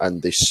manslaughter,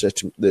 and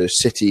the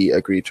city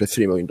agreed to a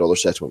 $3 million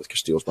settlement with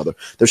Castile's mother.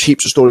 There's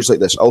heaps of stories like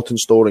this. Alton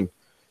Storing,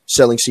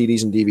 selling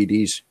CDs and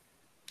DVDs.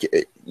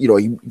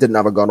 He didn't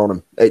have a gun on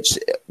him.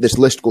 This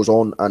list goes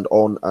on and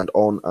on and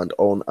on and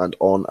on and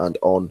on and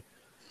on.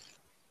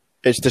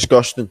 It's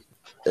disgusting.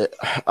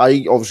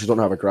 I obviously don't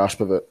have a grasp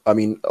of it. I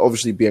mean,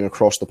 obviously being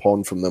across the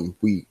pond from them,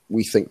 we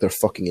think they're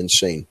fucking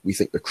insane. We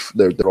think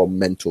they're all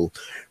mental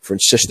for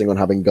insisting on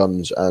having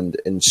guns and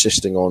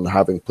insisting on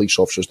having police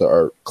officers that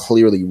are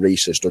clearly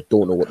racist or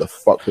don't know what the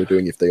fuck they're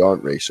doing if they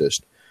aren't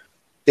racist.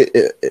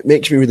 It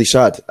makes me really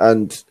sad.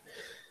 And,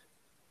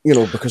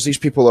 because these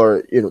people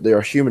are, they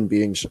are human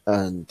beings,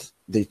 and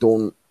they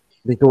don't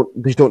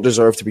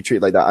deserve to be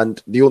treated like that.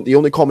 And the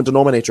only common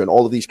denominator in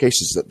all of these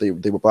cases is that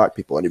they were black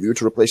people. And if you were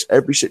to replace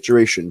every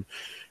situation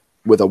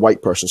with a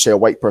white person, say a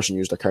white person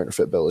used a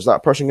counterfeit bill, is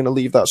that person going to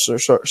leave that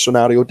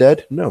scenario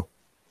dead? No.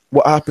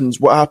 What happened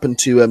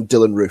to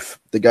Dylan Roof,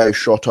 the guy who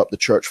shot up the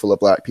church full of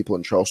black people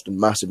in Charleston,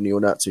 massive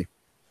neo-Nazi?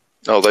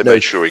 Oh, they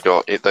made sure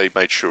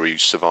he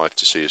survived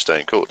to see his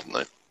day in court, didn't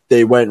they?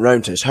 They went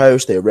round to his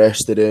house, they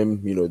arrested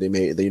him,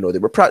 they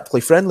were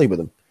practically friendly with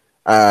him.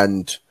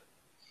 And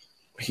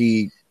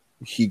he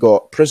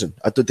got prison.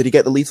 Did he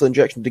get the lethal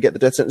injection to get the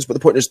death sentence? But the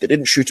point is, they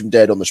didn't shoot him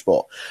dead on the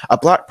spot. A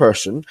black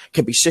person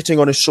can be sitting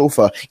on his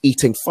sofa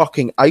eating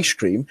fucking ice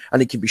cream,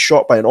 and he can be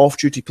shot by an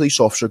off-duty police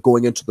officer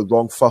going into the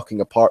wrong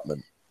fucking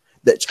apartment.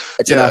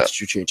 It's an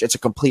attitude change. It's a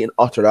complete and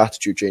utter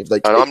attitude change.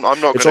 And I'm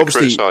not going to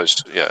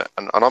criticize. Yeah,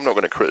 and I'm not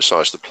going to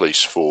criticize the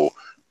police for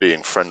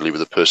being friendly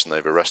with the person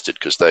they've arrested,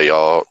 because they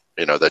are,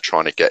 they're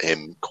trying to get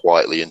him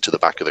quietly into the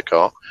back of the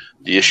car.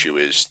 The issue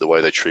is the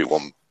way they treat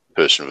one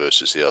person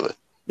versus the other.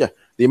 Yeah.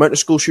 The amount of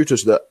school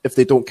shooters that, if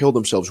they don't kill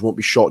themselves, won't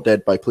be shot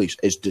dead by police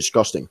is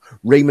disgusting.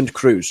 Raymond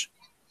Cruz,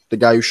 the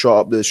guy who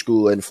shot up the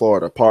school in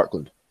Florida,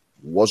 Parkland,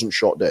 wasn't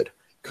shot dead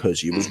because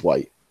he was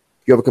white.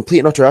 You have a complete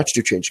and utter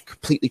attitude change,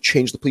 completely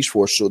change the police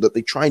force so that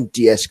they try and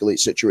de-escalate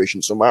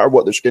situations, no matter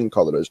what their skin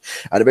color is.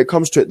 And if it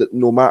comes to it, that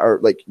no matter,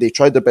 like, they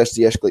tried their best to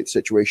de-escalate the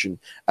situation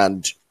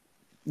and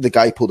the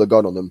guy pulled a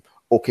gun on them,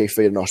 okay,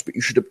 fair enough. But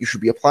you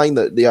should be applying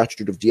the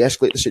attitude of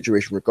de-escalate the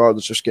situation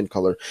regardless of skin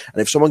color.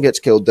 And if someone gets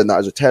killed, then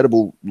that is a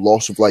terrible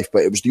loss of life.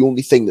 But it was the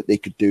only thing that they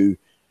could do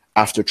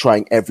after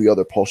trying every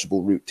other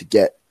possible route to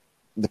get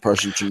the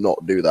person to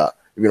not do that.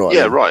 You know what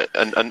I mean? Right.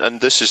 And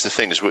this is the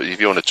thing, is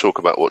if you want to talk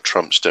about what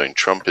Trump's doing,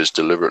 Trump is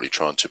deliberately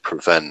trying to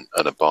prevent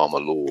an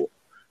Obama law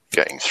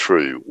getting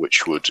through,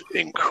 which would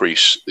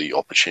increase the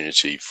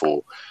opportunity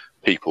for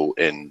people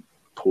in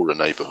poorer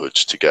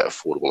neighborhoods to get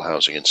affordable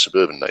housing in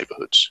suburban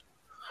neighborhoods.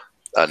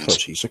 And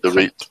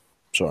the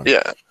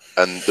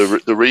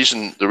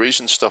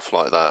reason stuff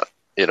like that,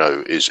 you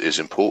know, is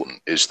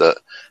important is that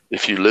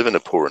if you live in a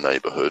poorer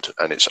neighborhood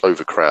and it's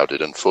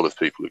overcrowded and full of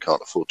people who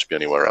can't afford to be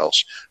anywhere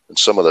else, and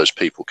some of those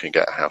people can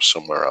get a house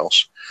somewhere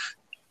else,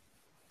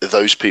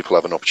 those people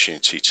have an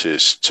opportunity to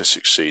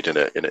succeed in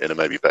a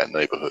maybe better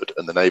neighborhood.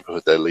 And the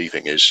neighborhood they're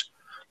leaving is,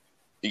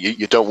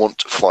 you don't want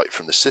to fight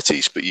from the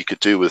cities, but you could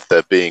do with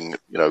there being,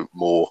 you know,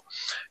 more,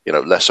 you know,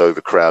 less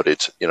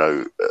overcrowded, you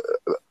know,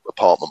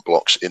 apartment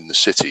blocks in the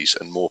cities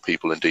and more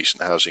people in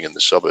decent housing in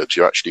the suburbs.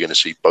 You're actually going to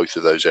see both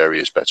of those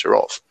areas better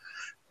off.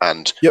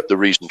 And the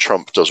reason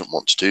Trump doesn't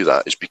want to do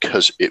that is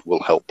because it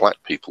will help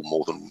black people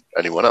more than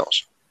anyone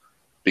else.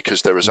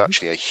 Because there is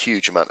actually a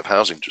huge amount of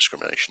housing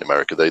discrimination in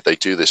America. They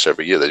do this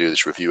every year. They do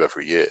this review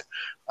every year.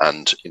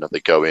 And, you know,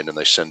 they go in and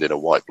they send in a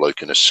white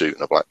bloke in a suit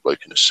and a black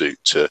bloke in a suit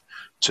to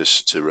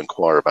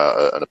inquire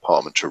about an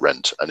apartment to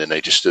rent. And in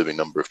a disturbing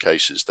number of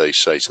cases, they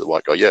say to the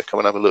white guy, yeah, come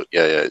and have a look.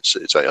 Yeah, it's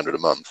 $800 a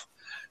month.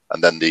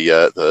 And then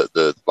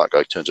the black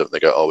guy turns up and they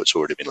go, oh, it's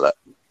already been let.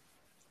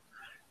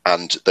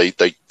 And they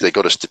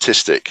got a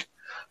statistic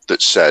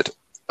that said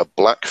a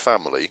black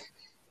family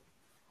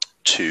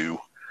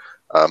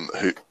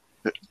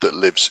that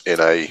lives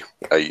in a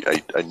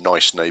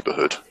nice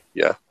neighborhood,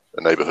 a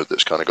neighborhood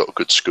that's kind of got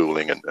good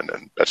schooling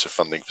and better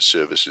funding for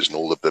services and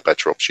all of the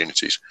better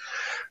opportunities,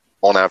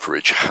 on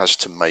average has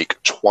to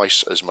make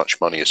twice as much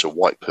money as a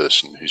white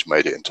person who's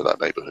made it into that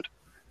neighborhood,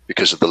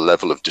 because of the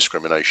level of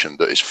discrimination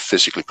that is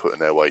physically put in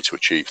their way to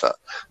achieve that.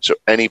 So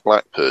any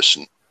black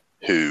person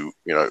who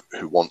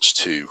wants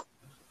to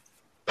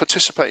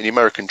participate in the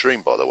American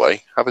dream, by the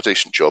way, have a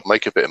decent job,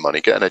 make a bit of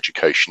money, get an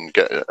education,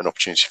 get an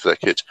opportunity for their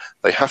kids,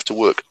 they have to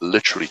work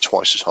literally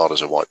twice as hard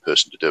as a white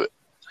person to do it.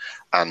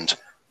 And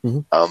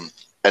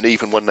and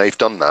even when they've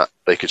done that,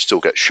 they could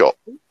still get shot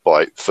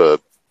for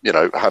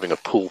having a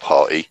pool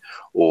party,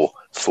 or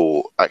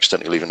for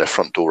accidentally leaving their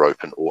front door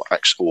open, or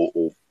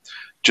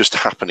just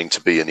happening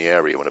to be in the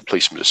area when a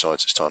policeman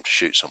decides it's time to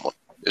shoot someone.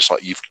 It's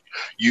like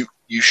you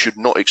should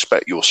not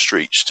expect your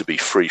streets to be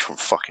free from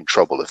fucking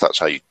trouble if that's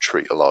how you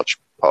treat a large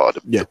part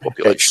of the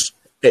population.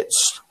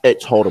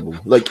 It's horrible.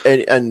 Like,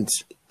 and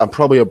I'm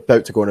probably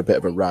about to go on a bit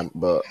of a rant,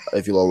 but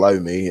if you'll allow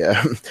me,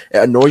 it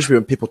annoys me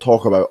when people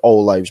talk about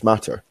all lives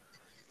matter.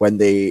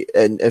 And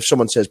if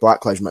someone says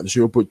Black Lives Matter, they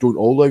say, oh, but don't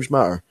all lives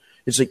matter?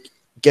 It's like,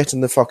 get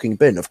in the fucking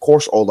bin. Of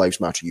course all lives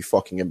matter, you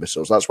fucking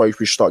imbeciles. That's why we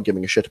should start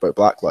giving a shit about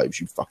black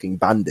lives, you fucking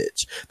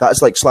bandits.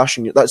 That's like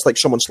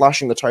someone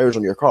slashing the tires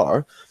on your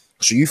car.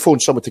 So you phone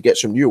someone to get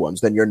some new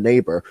ones, then your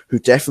neighbour, who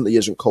definitely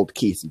isn't called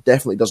Keith, and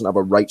definitely doesn't have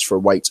a Rights for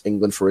Whites,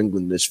 England for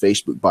England in his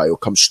Facebook bio,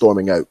 comes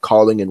storming out,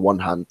 Carling in one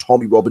hand,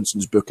 Tommy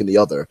Robinson's book in the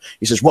other.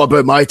 He says, what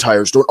about my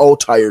tires? Don't all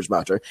tires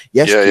matter?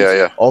 Yes,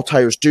 Keith, all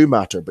tires do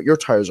matter, but your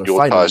tires are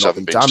fine and not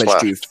been damaged,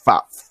 slashed. You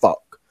fat fuck.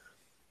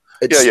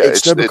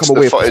 It's now become a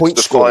way of point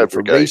scoring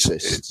for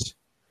racists.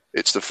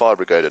 It's the fire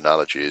brigade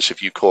analogy. Is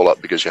if you call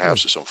up because your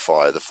house is on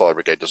fire, the fire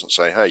brigade doesn't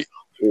say, hey,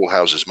 all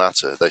houses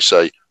matter. They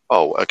say,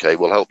 oh, okay,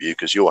 we'll help you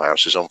because your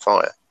house is on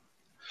fire.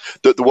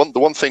 The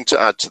one thing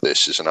to add to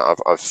this is, and I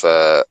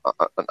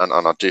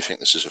do think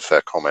this is a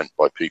fair comment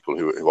by people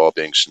who are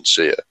being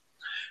sincere.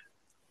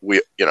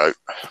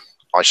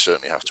 I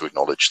certainly have to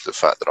acknowledge the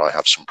fact that I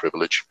have some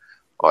privilege.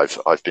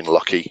 I've been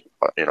lucky.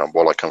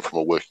 While I come from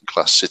a working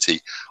class city,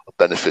 I've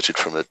benefited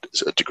from a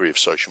degree of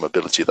social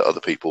mobility that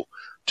other people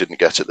didn't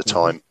get at the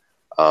time.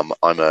 I'm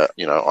a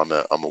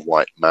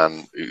white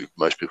man who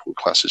most people would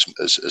class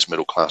as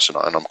middle class, and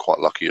I'm quite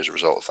lucky as a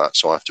result of that.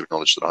 So I have to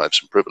acknowledge that I have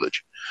some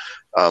privilege.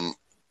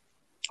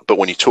 But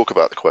when you talk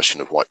about the question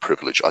of white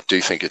privilege, I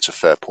do think it's a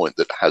fair point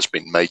that has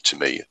been made to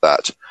me,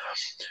 that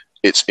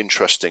it's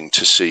interesting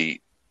to see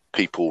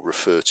people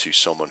refer to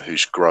someone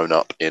who's grown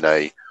up in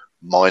a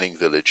mining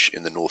village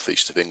in the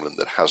northeast of England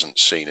that hasn't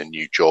seen a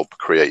new job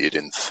created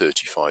in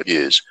 35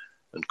 years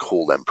and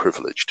call them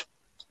privileged.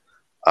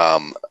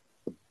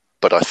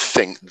 But I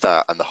think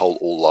that, and the whole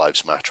all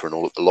lives matter and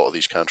a lot of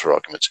these counter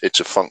arguments, it's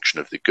a function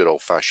of the good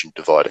old fashioned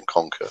divide and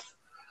conquer.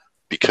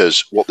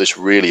 Because what this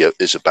really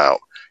is about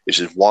is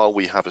while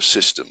we have a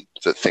system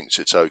that thinks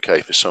it's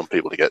okay for some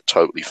people to get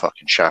totally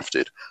fucking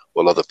shafted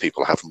while other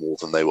people have more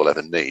than they will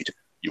ever need,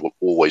 you will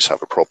always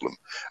have a problem.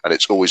 And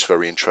it's always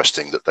very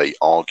interesting that they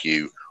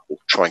argue or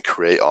try and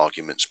create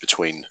arguments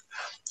between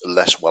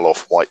less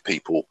well-off white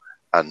people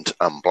and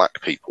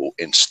black people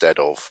instead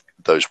of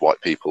those white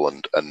people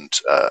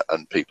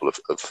and people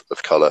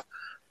of colour,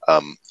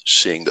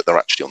 seeing that they're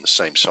actually on the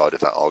same side of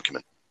that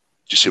argument.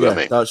 Do you see what I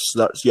mean? That's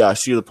I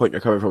see the point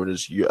you're coming from.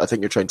 I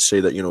think you're trying to say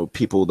that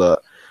people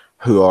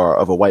who are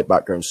of a white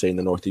background, say in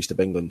the northeast of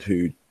England,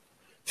 who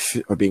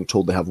are being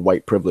told they have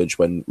white privilege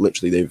when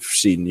literally they've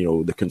seen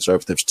the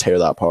Conservatives tear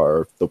that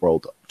part of the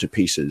world to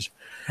pieces.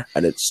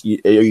 And are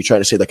you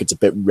trying to say like it's a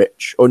bit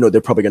rich? Oh no, they're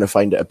probably going to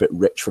find it a bit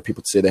rich for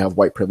people to say they have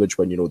white privilege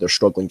when they're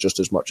struggling just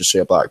as much as say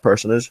a black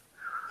person is.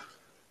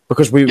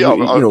 Because I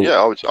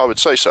would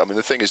say so. I mean,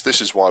 the thing is, this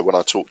is why when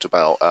I talked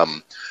about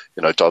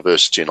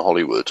diversity in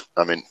Hollywood,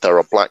 I mean, there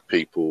are black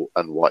people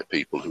and white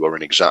people who are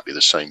in exactly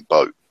the same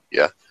boat,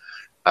 yeah,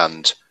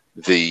 and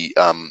they're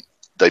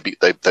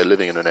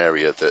living in an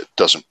area that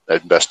doesn't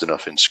invest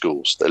enough in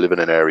schools. They live in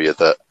an area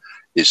that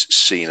is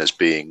seen as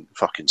being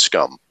fucking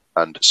scum,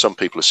 and some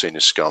people are seen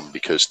as scum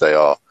because they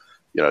are,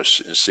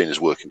 seen as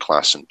working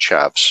class and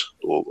chavs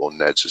or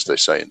neds, as they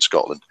say in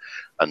Scotland.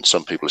 And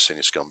some people are seen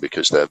as scum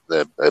because they're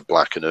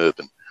black and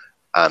urban,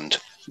 and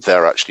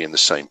they're actually in the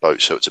same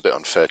boat. So it's a bit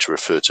unfair to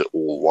refer to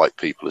all white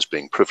people as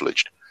being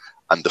privileged.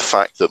 And the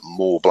fact that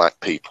more black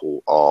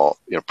people are,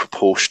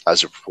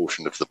 as a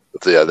proportion of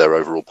their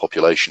overall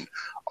population,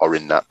 are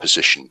in that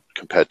position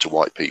compared to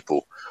white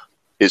people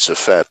is a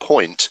fair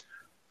point.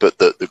 But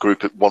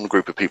one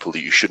group of people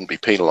that you shouldn't be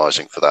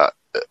penalising for that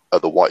are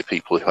the white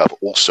people who have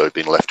also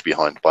been left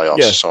behind by our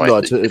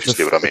society. If you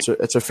see what I mean?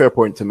 It's a fair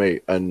point to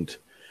me, and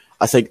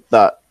I think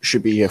that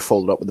should be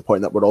followed up with the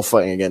point that we're all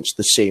fighting against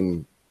the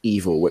same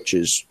evil, which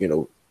is,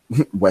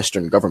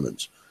 Western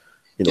governments.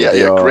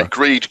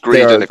 Greed,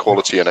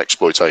 inequality, and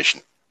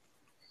exploitation.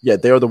 Yeah,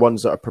 they are the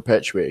ones that are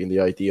perpetuating the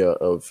idea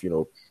of,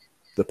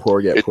 the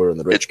poor get poorer and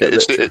the rich get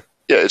richer.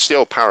 It's the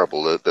old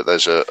parable that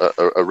there's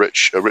a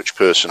rich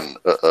person,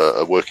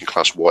 a working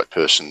class white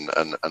person,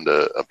 and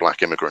a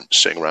black immigrant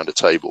sitting around a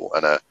table,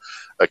 and a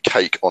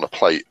cake on a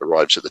plate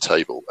arrives at the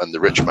table, and the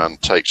rich man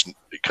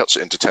cuts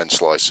it into 10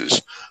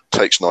 slices,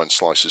 takes 9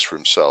 slices for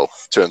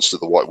himself, turns to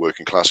the white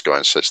working class guy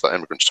and says, that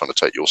immigrant's trying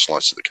to take your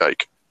slice of the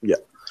cake.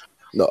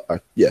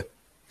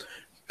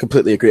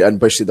 Completely agree. And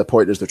basically the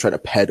point is they're trying to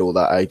peddle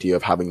that idea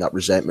of having that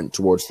resentment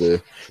towards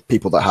the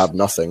people that have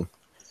nothing,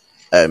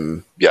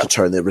 to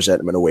turn the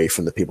resentment away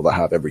from the people that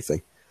have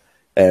everything.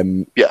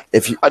 There'll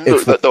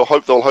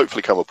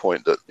hopefully come a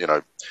point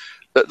that,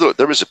 look,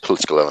 there is a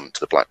political element to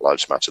the Black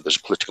Lives Matter. There's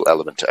a political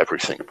element to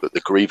everything, but the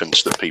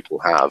grievance that people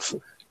have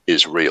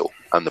is real,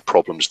 and the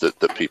problems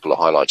that people are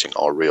highlighting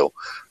are real.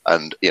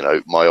 And,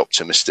 my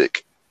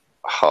optimistic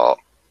heart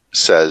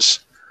says,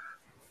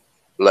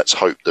 let's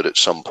hope that at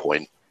some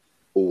point,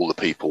 all the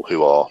people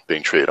who are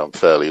being treated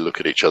unfairly look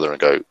at each other and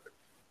go,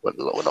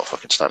 we're not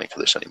fucking standing for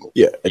this anymore.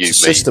 Yeah, it's a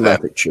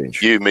systematic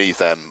change. You, me,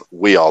 them,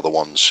 we are the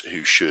ones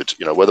who should,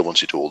 we're the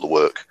ones who do all the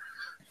work.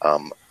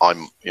 I'm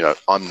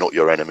not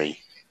your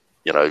enemy.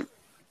 We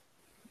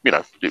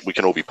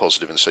can all be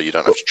positive and say you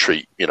don't have to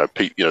treat,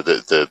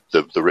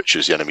 the rich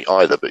as the enemy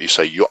either. But you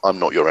say, I'm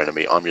not your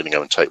enemy. I'm going to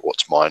go and take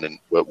what's mine, and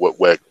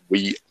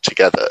we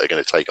together are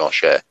going to take our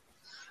share.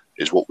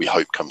 Is what we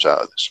hope comes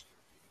out of this.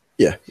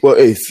 Yeah. Well,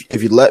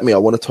 if you'd let me, I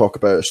want to talk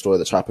about a story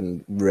that's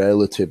happened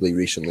relatively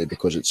recently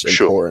because it's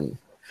important.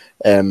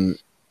 But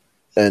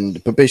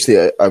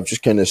basically, I've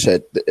just kind of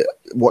said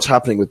what's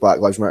happening with Black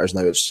Lives Matter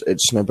now.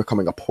 It's now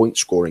becoming a point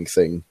scoring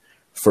thing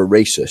for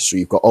racists. So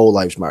you've got All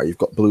Lives Matter, you've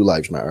got Blue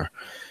Lives Matter.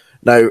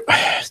 Now,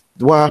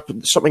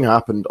 something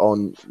happened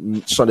on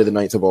Sunday, the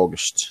 9th of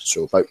August.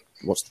 So about,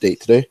 what's the date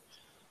today?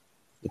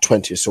 The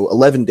 20th. So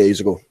 11 days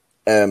ago,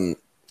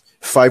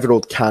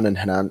 5-year-old Cannon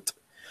Hanant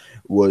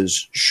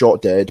was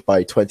shot dead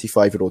by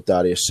 25-year-old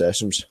Darius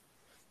Sessoms.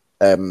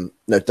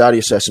 Now,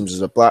 Darius Sessoms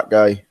is a black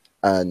guy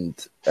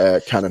and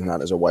Cannon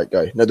Hanant is a white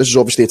guy. Now, this is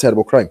obviously a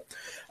terrible crime.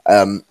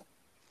 And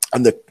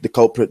the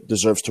culprit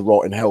deserves to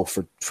rot in hell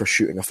for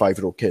shooting a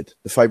 5-year-old kid.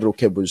 The 5-year-old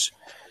kid was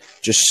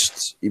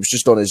just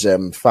on his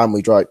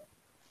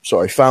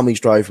family's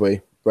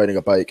driveway riding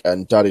a bike,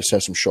 and Darius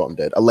Sessoms shot him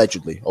dead.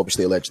 Allegedly, but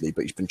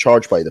he's been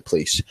charged by the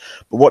police.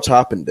 But what's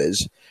happened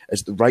is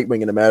the right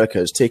wing in America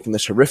has taken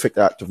this horrific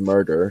act of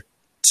murder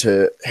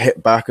to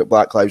hit back at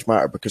Black Lives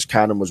Matter because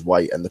Cannon was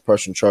white and the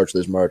person charged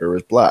with his murder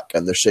is black.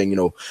 And they're saying,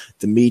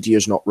 the media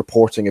is not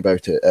reporting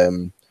about it.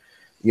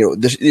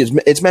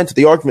 It's meant to,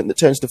 the argument that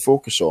tends to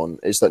focus on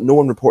is that no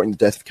one reporting the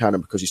death of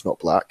Cannon because he's not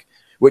black,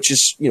 which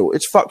is,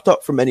 it's fucked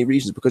up for many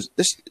reasons because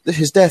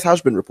his death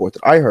has been reported.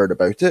 I heard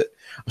about it.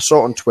 I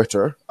saw it on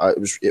Twitter.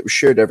 It was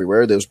shared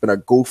everywhere. There's been a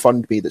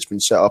GoFundMe that's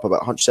been set up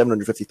about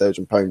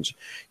 £750,000,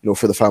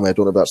 for the family. I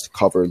don't know if that's to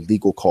cover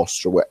legal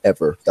costs or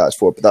whatever that's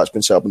for, but that's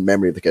been set up in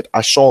memory of the kid.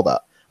 I saw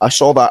that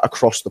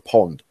across the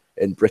pond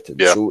in Britain.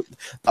 Yeah. So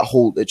that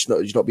whole, it's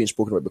not being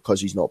spoken about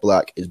because he's not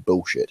black is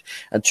bullshit.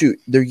 And two,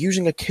 they're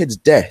using a kid's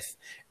death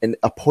in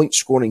a point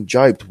scoring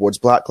jibe towards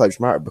Black Lives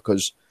Matter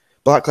because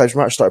Black Lives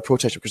Matter started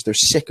protesting because they're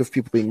sick of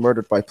people being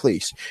murdered by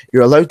police.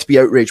 You're allowed to be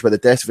outraged by the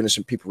death of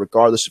innocent people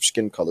regardless of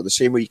skin color, the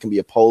same way you can be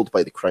appalled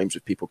by the crimes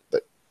of people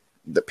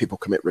that people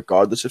commit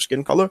regardless of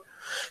skin color.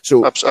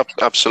 So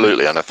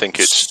absolutely, and I think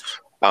it's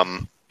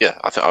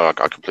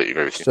I completely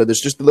agree with you. So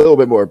there's just a little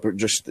bit more, but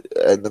just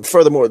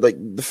furthermore, like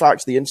the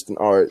facts of the incident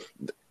are,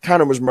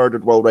 Cannon was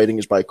murdered while riding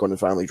his bike on the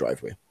family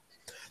driveway.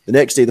 The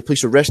next day, the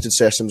police arrested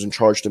Sessoms and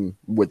charged him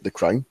with the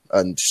crime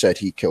and said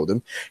he killed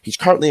him. He's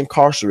currently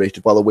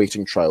incarcerated while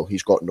awaiting trial.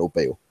 He's got no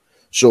bail.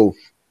 So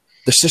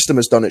the system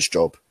has done its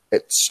job.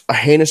 It's a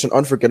heinous and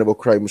unforgivable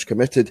crime was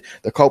committed.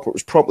 The culprit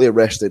was promptly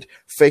arrested,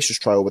 faces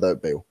trial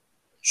without bail.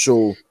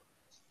 So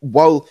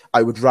while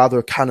I would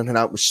rather Cannon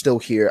Hanant was still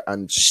here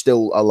and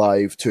still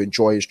alive to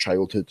enjoy his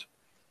childhood,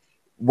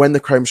 when the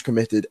crime was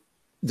committed,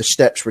 the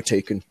steps were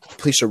taken.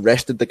 Police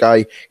arrested the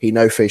guy. He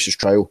now faces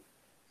trial.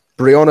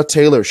 Breonna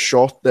Taylor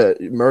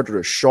the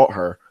murderers shot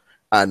her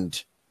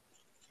and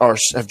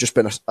have just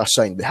been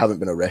assigned. They haven't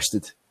been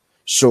arrested.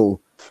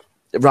 So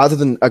rather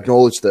than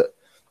acknowledge that,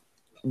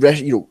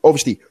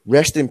 obviously,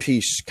 rest in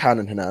peace,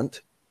 Cannon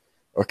Hanant,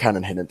 or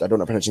Cannon Hanant, I don't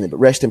know how to pronounce his name, but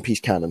rest in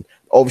peace, Cannon.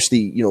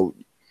 Obviously,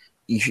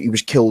 he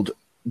was killed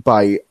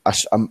by a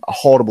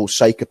horrible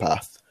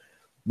psychopath,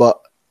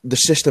 but the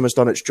system has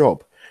done its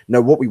job.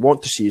 Now, what we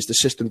want to see is the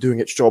system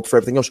doing its job for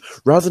everything else,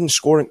 rather than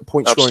scoring a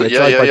drive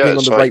by being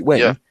on the right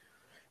wing. Yeah.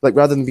 Like,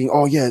 rather than being,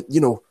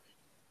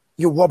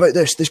 what about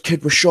this? This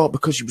kid was shot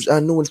because he was,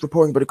 and no one's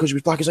reporting, but because he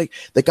was black. It's like,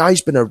 the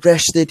guy's been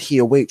arrested, he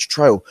awaits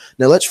trial.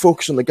 Now, let's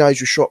focus on the guys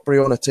who shot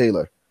Breonna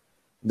Taylor.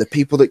 The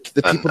people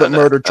that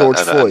murdered George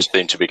Floyd. And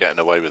seem to be getting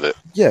away with it.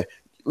 Yeah,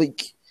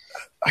 like,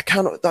 I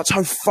cannot, that's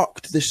how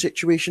fucked this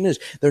situation is.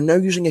 They're now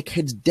using a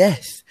kid's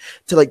death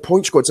to,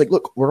 point score. It's like,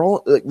 look,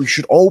 we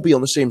should all be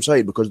on the same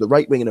side, because the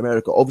right wing in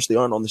America obviously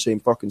aren't on the same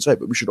fucking side,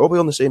 but we should all be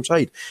on the same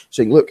side,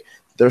 saying, look,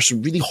 there are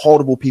some really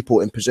horrible people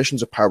in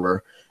positions of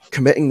power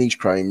committing these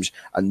crimes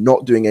and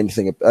not doing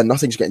anything, and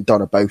nothing's getting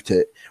done about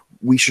it.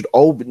 We should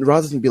all,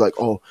 rather than be like,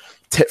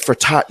 tit for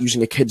tat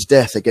using a kid's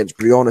death against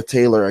Breonna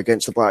Taylor,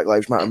 against the Black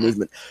Lives Matter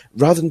movement,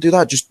 rather than do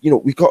that, just,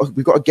 we've got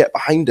to get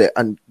behind it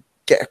and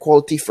get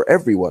equality for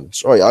everyone.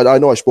 Sorry, I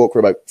know I spoke for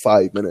about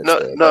 5 minutes.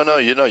 No,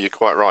 you're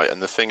quite right.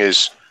 And the thing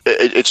is,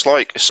 it's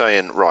like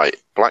saying, right,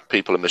 black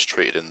people are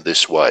mistreated in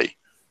this way.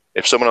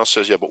 If someone else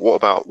says, yeah, but what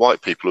about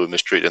white people who are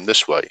mistreated in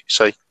this way?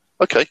 Say,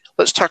 okay,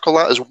 let's tackle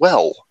that as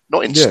well,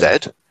 not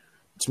instead. Yeah,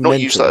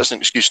 not use that as an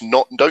excuse.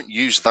 Don't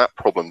use that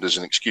problem as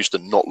an excuse to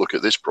not look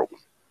at this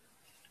problem.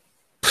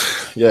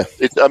 Yeah,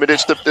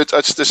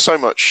 there's so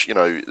much,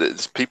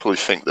 there's people who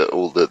think that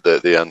all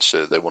the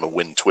answer, they want to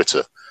win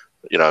Twitter.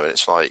 And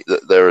it's like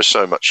there is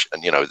so much,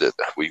 and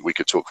we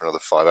could talk for another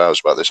 5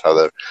 hours about this. How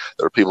there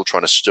are people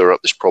trying to stir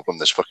up this problem.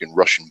 There's fucking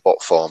Russian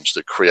bot farms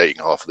that are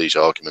creating half of these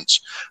arguments.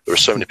 There are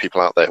so many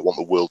people out there who want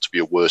the world to be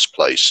a worse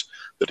place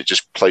that it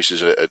just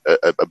places a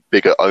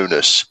bigger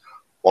onus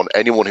on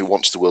anyone who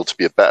wants the world to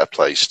be a better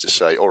place to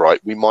say, all right,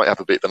 we might have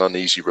a bit of an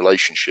uneasy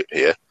relationship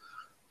here,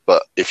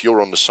 but if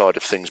you're on the side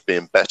of things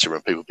being better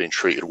and people being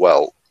treated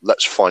well,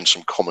 let's find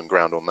some common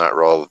ground on that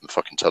rather than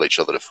fucking tell each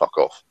other to fuck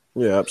off.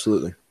 Yeah,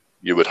 absolutely.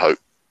 You would hope.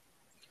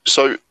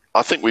 So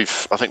I think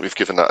we've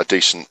given that a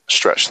decent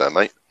stretch there,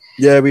 mate.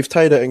 Yeah, we've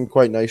tied it in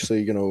quite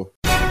nicely,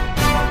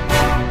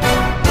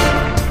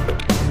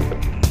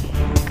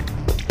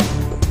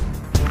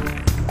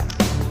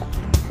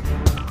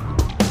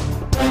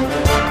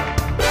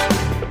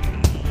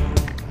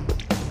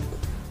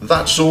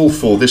 That's all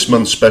for this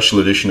month's special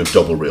edition of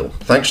Double Reel.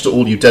 Thanks to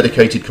all you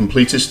dedicated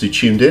completists who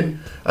tuned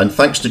in, and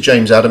thanks to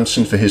James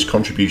Adamson for his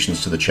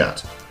contributions to the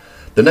chat.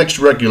 The next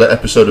regular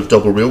episode of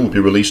Double Reel will be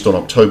released on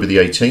October the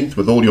 18th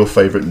with all your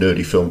favourite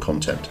nerdy film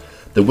content.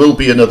 There will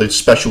be another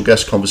special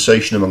guest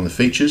conversation among the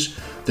features.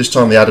 This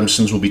time the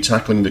Adamsons will be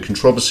tackling the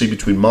controversy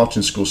between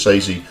Martin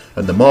Scorsese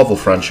and the Marvel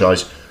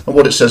franchise and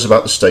what it says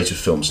about the state of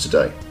films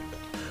today.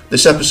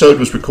 This episode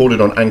was recorded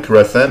on Anchor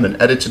FM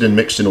and edited and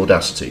mixed in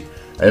Audacity.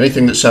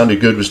 Anything that sounded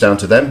good was down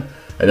to them,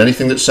 and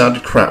anything that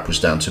sounded crap was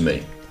down to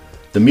me.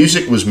 The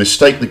music was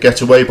Mistake the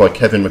Getaway by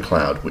Kevin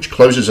MacLeod, which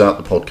closes out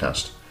the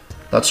podcast.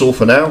 That's all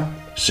for now.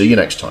 See you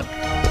next time.